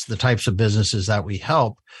businesses, the types of businesses that we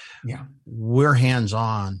help, we're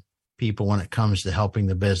hands-on people when it comes to helping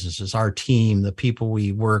the businesses, our team, the people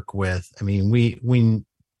we work with. I mean, we've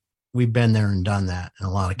been there and done that in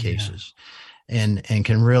a lot of cases, and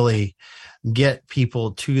can really get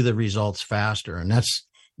people to the results faster. And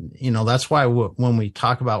that's why when we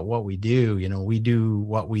talk about what we do, you know, we do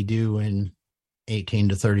what we do in 18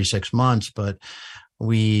 to 36 months, but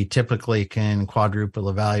we typically can quadruple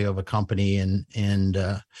the value of a company and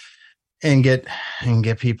get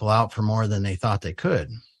people out for more than they thought they could.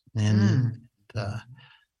 And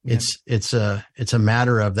it's a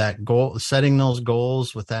matter of that goal, setting those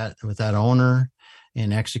goals with that owner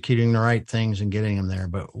and executing the right things and getting them there.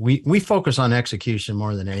 But we focus on execution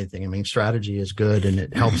more than anything. I mean, strategy is good and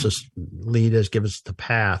it helps us lead us, give us the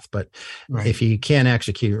path. But if you can't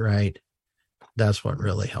execute right, that's what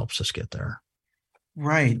really helps us get there.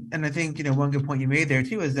 Right. And I think, you know, one good point you made there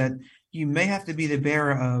too is that you may have to be the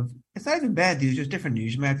bearer of, it's not even bad news, just different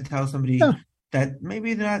news. You may have to tell somebody that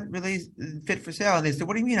maybe they're not really fit for sale. And they say,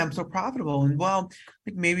 what do you mean? I'm so profitable. And well,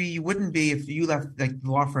 like maybe you wouldn't be if you left, like the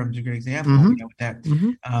law firm's a good example, you know, with that.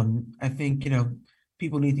 I think, you know,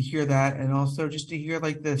 people need to hear that, and also just to hear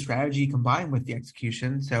like the strategy combined with the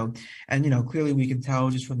execution. So, and, you know, clearly we can tell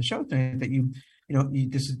just from the show tonight that you have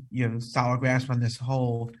a solid grasp on this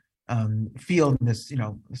whole field and this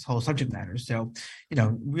whole subject matter. So, you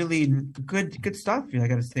know, really good stuff. I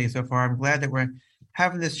got to say so far, I'm glad that we're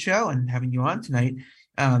having this show and having you on tonight.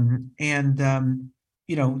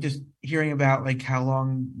 You know, just hearing about like how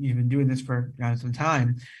long you've been doing this for some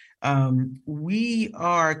time. We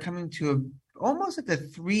are coming to almost at the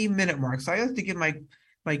 3-minute mark. So I like to give my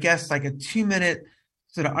guests like a 2-minute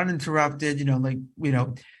sort of uninterrupted,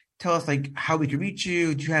 tell us like how we can reach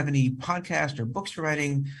you. Do you have any podcasts or books you're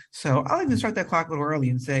writing? So I'll even start that clock a little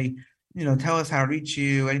early and say, tell us how to reach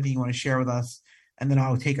you, anything you want to share with us, and then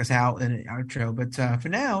I'll take us out in an outro. But for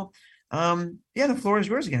now, the floor is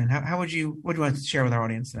yours again. What do you want to share with our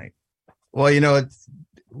audience tonight? Well,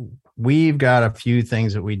 we've got a few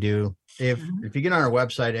things that we do. If you get on our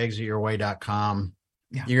website, exityourway.com,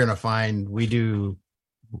 you're going to find we do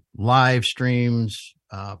live streams,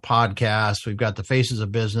 podcasts. We've got the Faces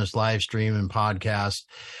of Business live stream and podcast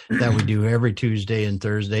that we do every Tuesday and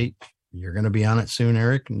Thursday. You're going to be on it soon,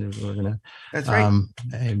 Eric. And we're going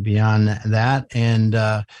to be on that. And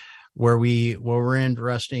where we're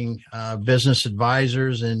interesting business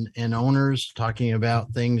advisors and owners talking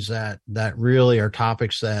about things that really are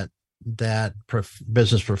topics that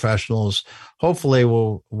business professionals hopefully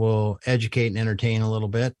will educate and entertain a little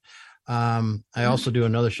bit. I also do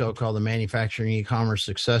another show called the Manufacturing E-commerce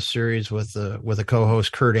Success Series with a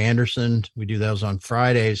co-host, Kurt Anderson. We do those on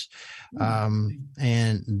Fridays.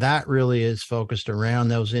 And that really is focused around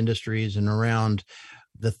those industries and around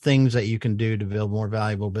the things that you can do to build more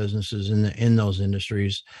valuable businesses in those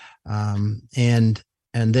industries. And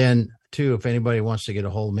then too, if anybody wants to get a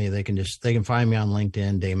hold of me, they can find me on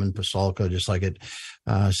LinkedIn, Damon Pasulka, just like it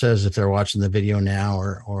says if they're watching the video now,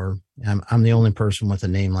 or I'm the only person with a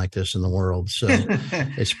name like this in the world. So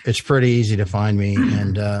it's pretty easy to find me.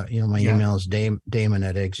 And, my email is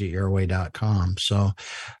damon@exityourway.com. So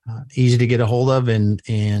easy to get a hold of. And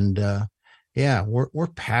we're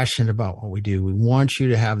passionate about what we do. We want you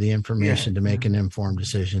to have the information to make an informed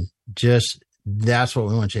decision. That's what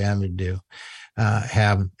we want you to have to do.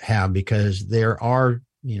 Have because there are,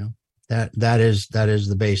 that is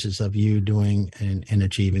the basis of you doing and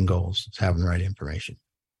achieving goals. It's having the right information.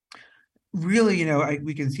 really,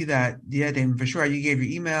 we can see that. Yeah, Damon, for sure. You gave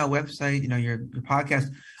your email, website, your podcast.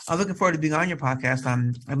 I'm looking forward to being on your podcast.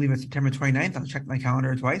 I believe it's September 29th. I'll check my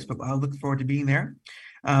calendar twice, but I'll look forward to being there.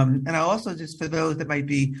 And I'll also, just for those that might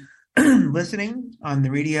be listening on the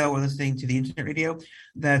radio or listening to the internet radio,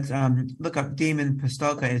 that look up Damon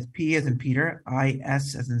Pistulka. It's P as in Peter,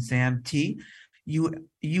 I-S as in Sam, T-U-L-K-A.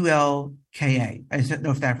 I just don't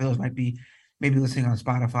know if that for those might be maybe listening on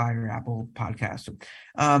Spotify or Apple Podcasts. So,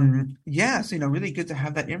 really good to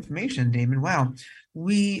have that information, Damon. Wow.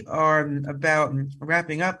 We are about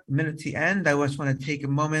wrapping up, a minute to end. I just want to take a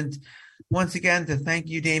moment once again to thank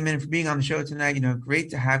you, Damon, for being on the show tonight.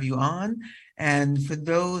 Great to have you on. And for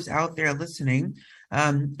those out there listening,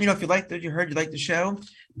 if you like what you heard, you like the show,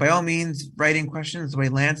 by all means, write in questions the way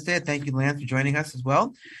Lance did. Thank you, Lance, for joining us as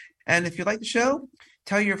well. And if you like the show,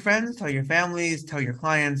 tell your friends, tell your families, tell your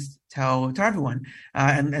clients, tell everyone.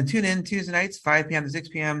 And tune in Tuesday nights, 5 p.m. to 6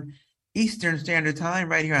 p.m. Eastern Standard Time,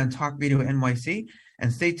 right here on Talk Radio NYC.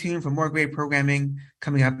 And stay tuned for more great programming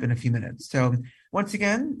coming up in a few minutes. So once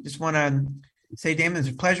again, just want to say, Damon, it's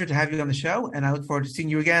a pleasure to have you on the show. And I look forward to seeing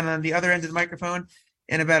you again on the other end of the microphone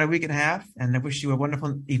in about a week and a half. And I wish you a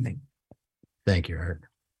wonderful evening. Thank you, Art.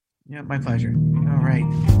 Yeah, my pleasure. All right.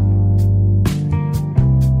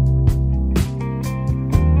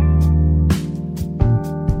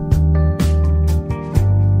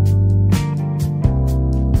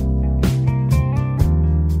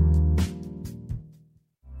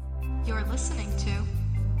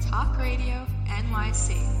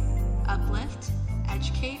 Uplift,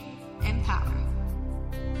 educate, empower.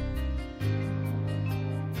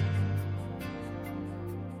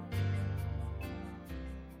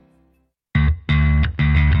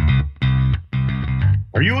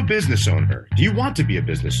 Are you a business owner? Do you want to be a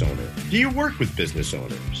business owner? Do you work with business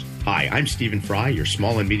owners? Hi, I'm Stephen Fry, your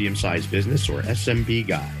small and medium-sized business or SMB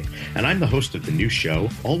guy, and I'm the host of the new show,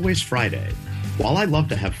 Always Friday. While I love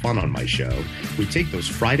to have fun on my show, we take those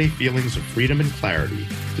Friday feelings of freedom and clarity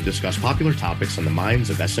to discuss popular topics on the minds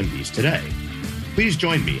of SMBs today. Please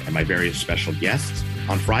join me and my various special guests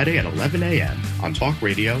on Friday at 11 a.m. on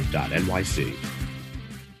talkradio.nyc.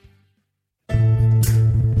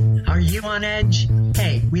 Are you on edge?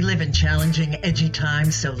 Hey, we live in challenging, edgy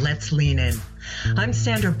times, so let's lean in. I'm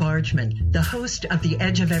Sandra Bargman, the host of The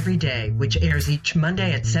Edge of Every Day, which airs each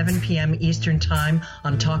Monday at 7 p.m. Eastern Time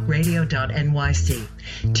on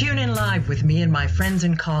talkradio.nyc. Tune in live with me and my friends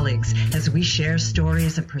and colleagues as we share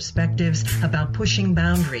stories and perspectives about pushing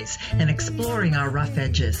boundaries and exploring our rough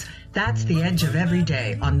edges. That's The Edge of Every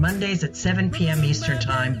Day on Mondays at 7 p.m. Eastern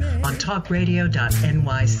Time on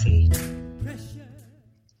talkradio.nyc.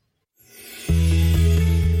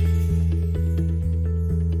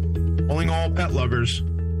 Calling all pet lovers.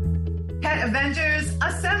 Pet Avengers,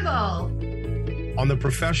 assemble! On the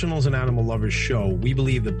Professionals and Animal Lovers show, we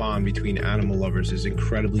believe the bond between animal lovers is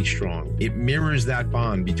incredibly strong. It mirrors that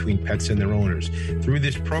bond between pets and their owners. Through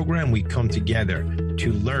this program, we come together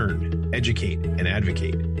to learn, educate, and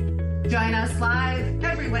advocate. Join us live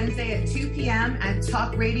every Wednesday at 2 p.m. at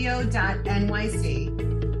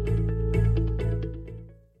talkradio.nyc.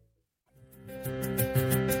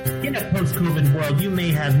 In a post-COVID world, you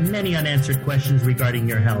may have many unanswered questions regarding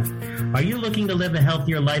your health. Are you looking to live a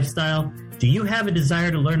healthier lifestyle? Do you have a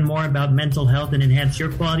desire to learn more about mental health and enhance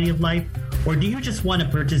your quality of life? Or do you just want to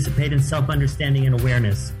participate in self-understanding and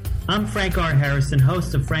awareness? I'm Frank R. Harrison,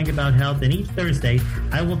 host of Frank About Health, and each Thursday,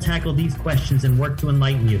 I will tackle these questions and work to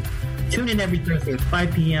enlighten you. Tune in every Thursday at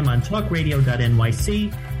 5 p.m. on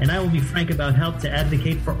talkradio.nyc, and I will be Frank About Health to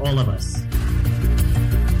advocate for all of us.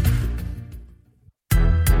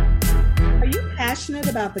 Passionate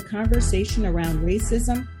about the conversation around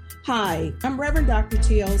racism? Hi, I'm Reverend Dr.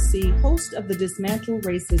 TLC, host of the Dismantle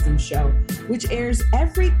Racism Show, which airs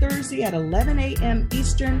every Thursday at 11 a.m.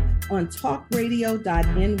 Eastern on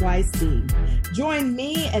talkradio.nyc. Join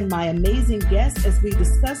me and my amazing guests as we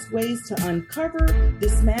discuss ways to uncover,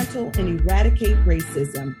 dismantle, and eradicate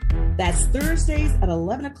racism. That's Thursdays at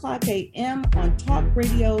 11 o'clock a.m. on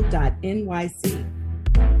talkradio.nyc.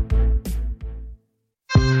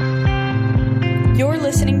 You're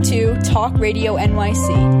listening to Talk Radio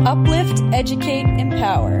NYC. Uplift, educate,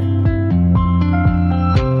 empower.